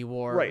 Infinity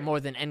War more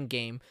than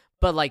Endgame,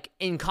 but like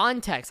in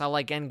context, I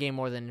like Endgame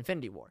more than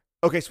Infinity War.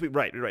 Okay, sweet,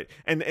 right,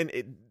 and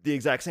the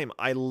exact same.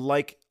 I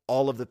like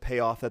all of the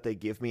payoff that they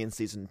give me in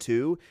season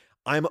 2.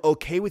 I'm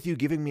okay with you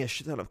giving me a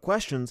shit ton of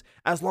questions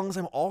as long as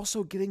I'm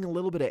also getting a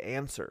little bit of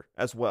answer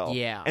as well.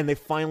 Yeah. And they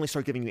finally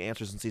start giving you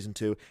answers in season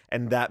 2,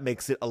 and that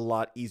makes it a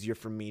lot easier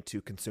for me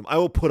to consume. I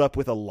will put up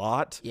with a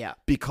lot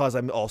because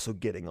I'm also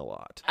getting a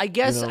lot. I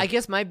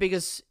guess my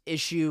biggest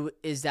issue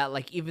is that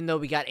like even though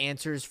we got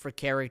answers for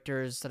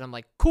characters that I'm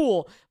like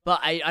cool, but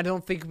I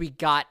don't think we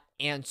got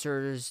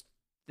answers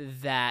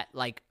that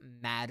like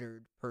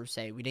mattered per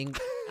se.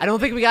 I don't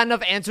think we got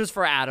enough answers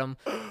for Adam,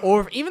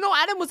 or even though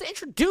Adam was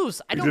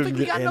introduced, I don't think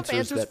we got enough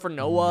answers for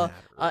Noah,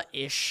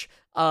 Ish,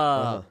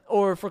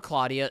 or for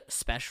Claudia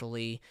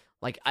especially.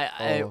 Like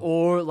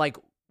or like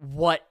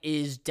what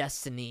is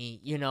destiny?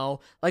 You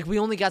know, like we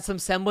only got some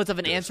semblance of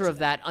an answer of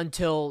that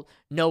until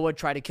Noah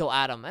tried to kill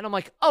Adam, and I'm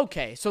like,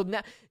 okay, so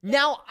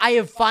now I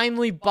have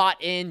finally bought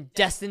in.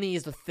 Destiny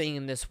is the thing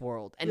in this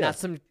world, and not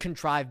some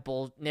contrived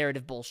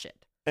narrative bullshit.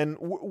 And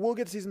we'll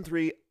get to season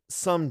 3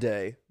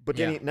 someday. But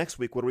Danny, next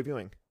week, what are we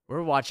viewing?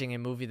 We're watching a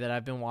movie that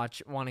I've been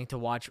wanting to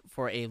watch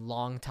for a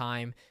long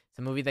time. It's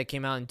a movie that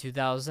came out in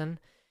 2000.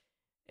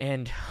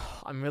 And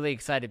I'm really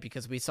excited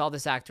because we saw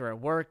this actor at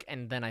work,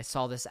 and then I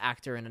saw this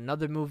actor in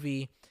another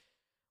movie.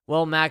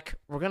 Well, Mac,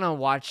 we're going to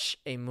watch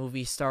a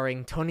movie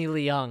starring Tony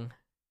Leung,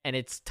 and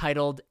it's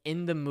titled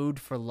In the Mood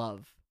for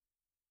Love.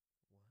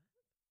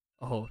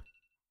 Oh,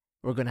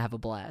 we're going to have a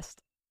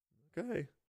blast. Okay.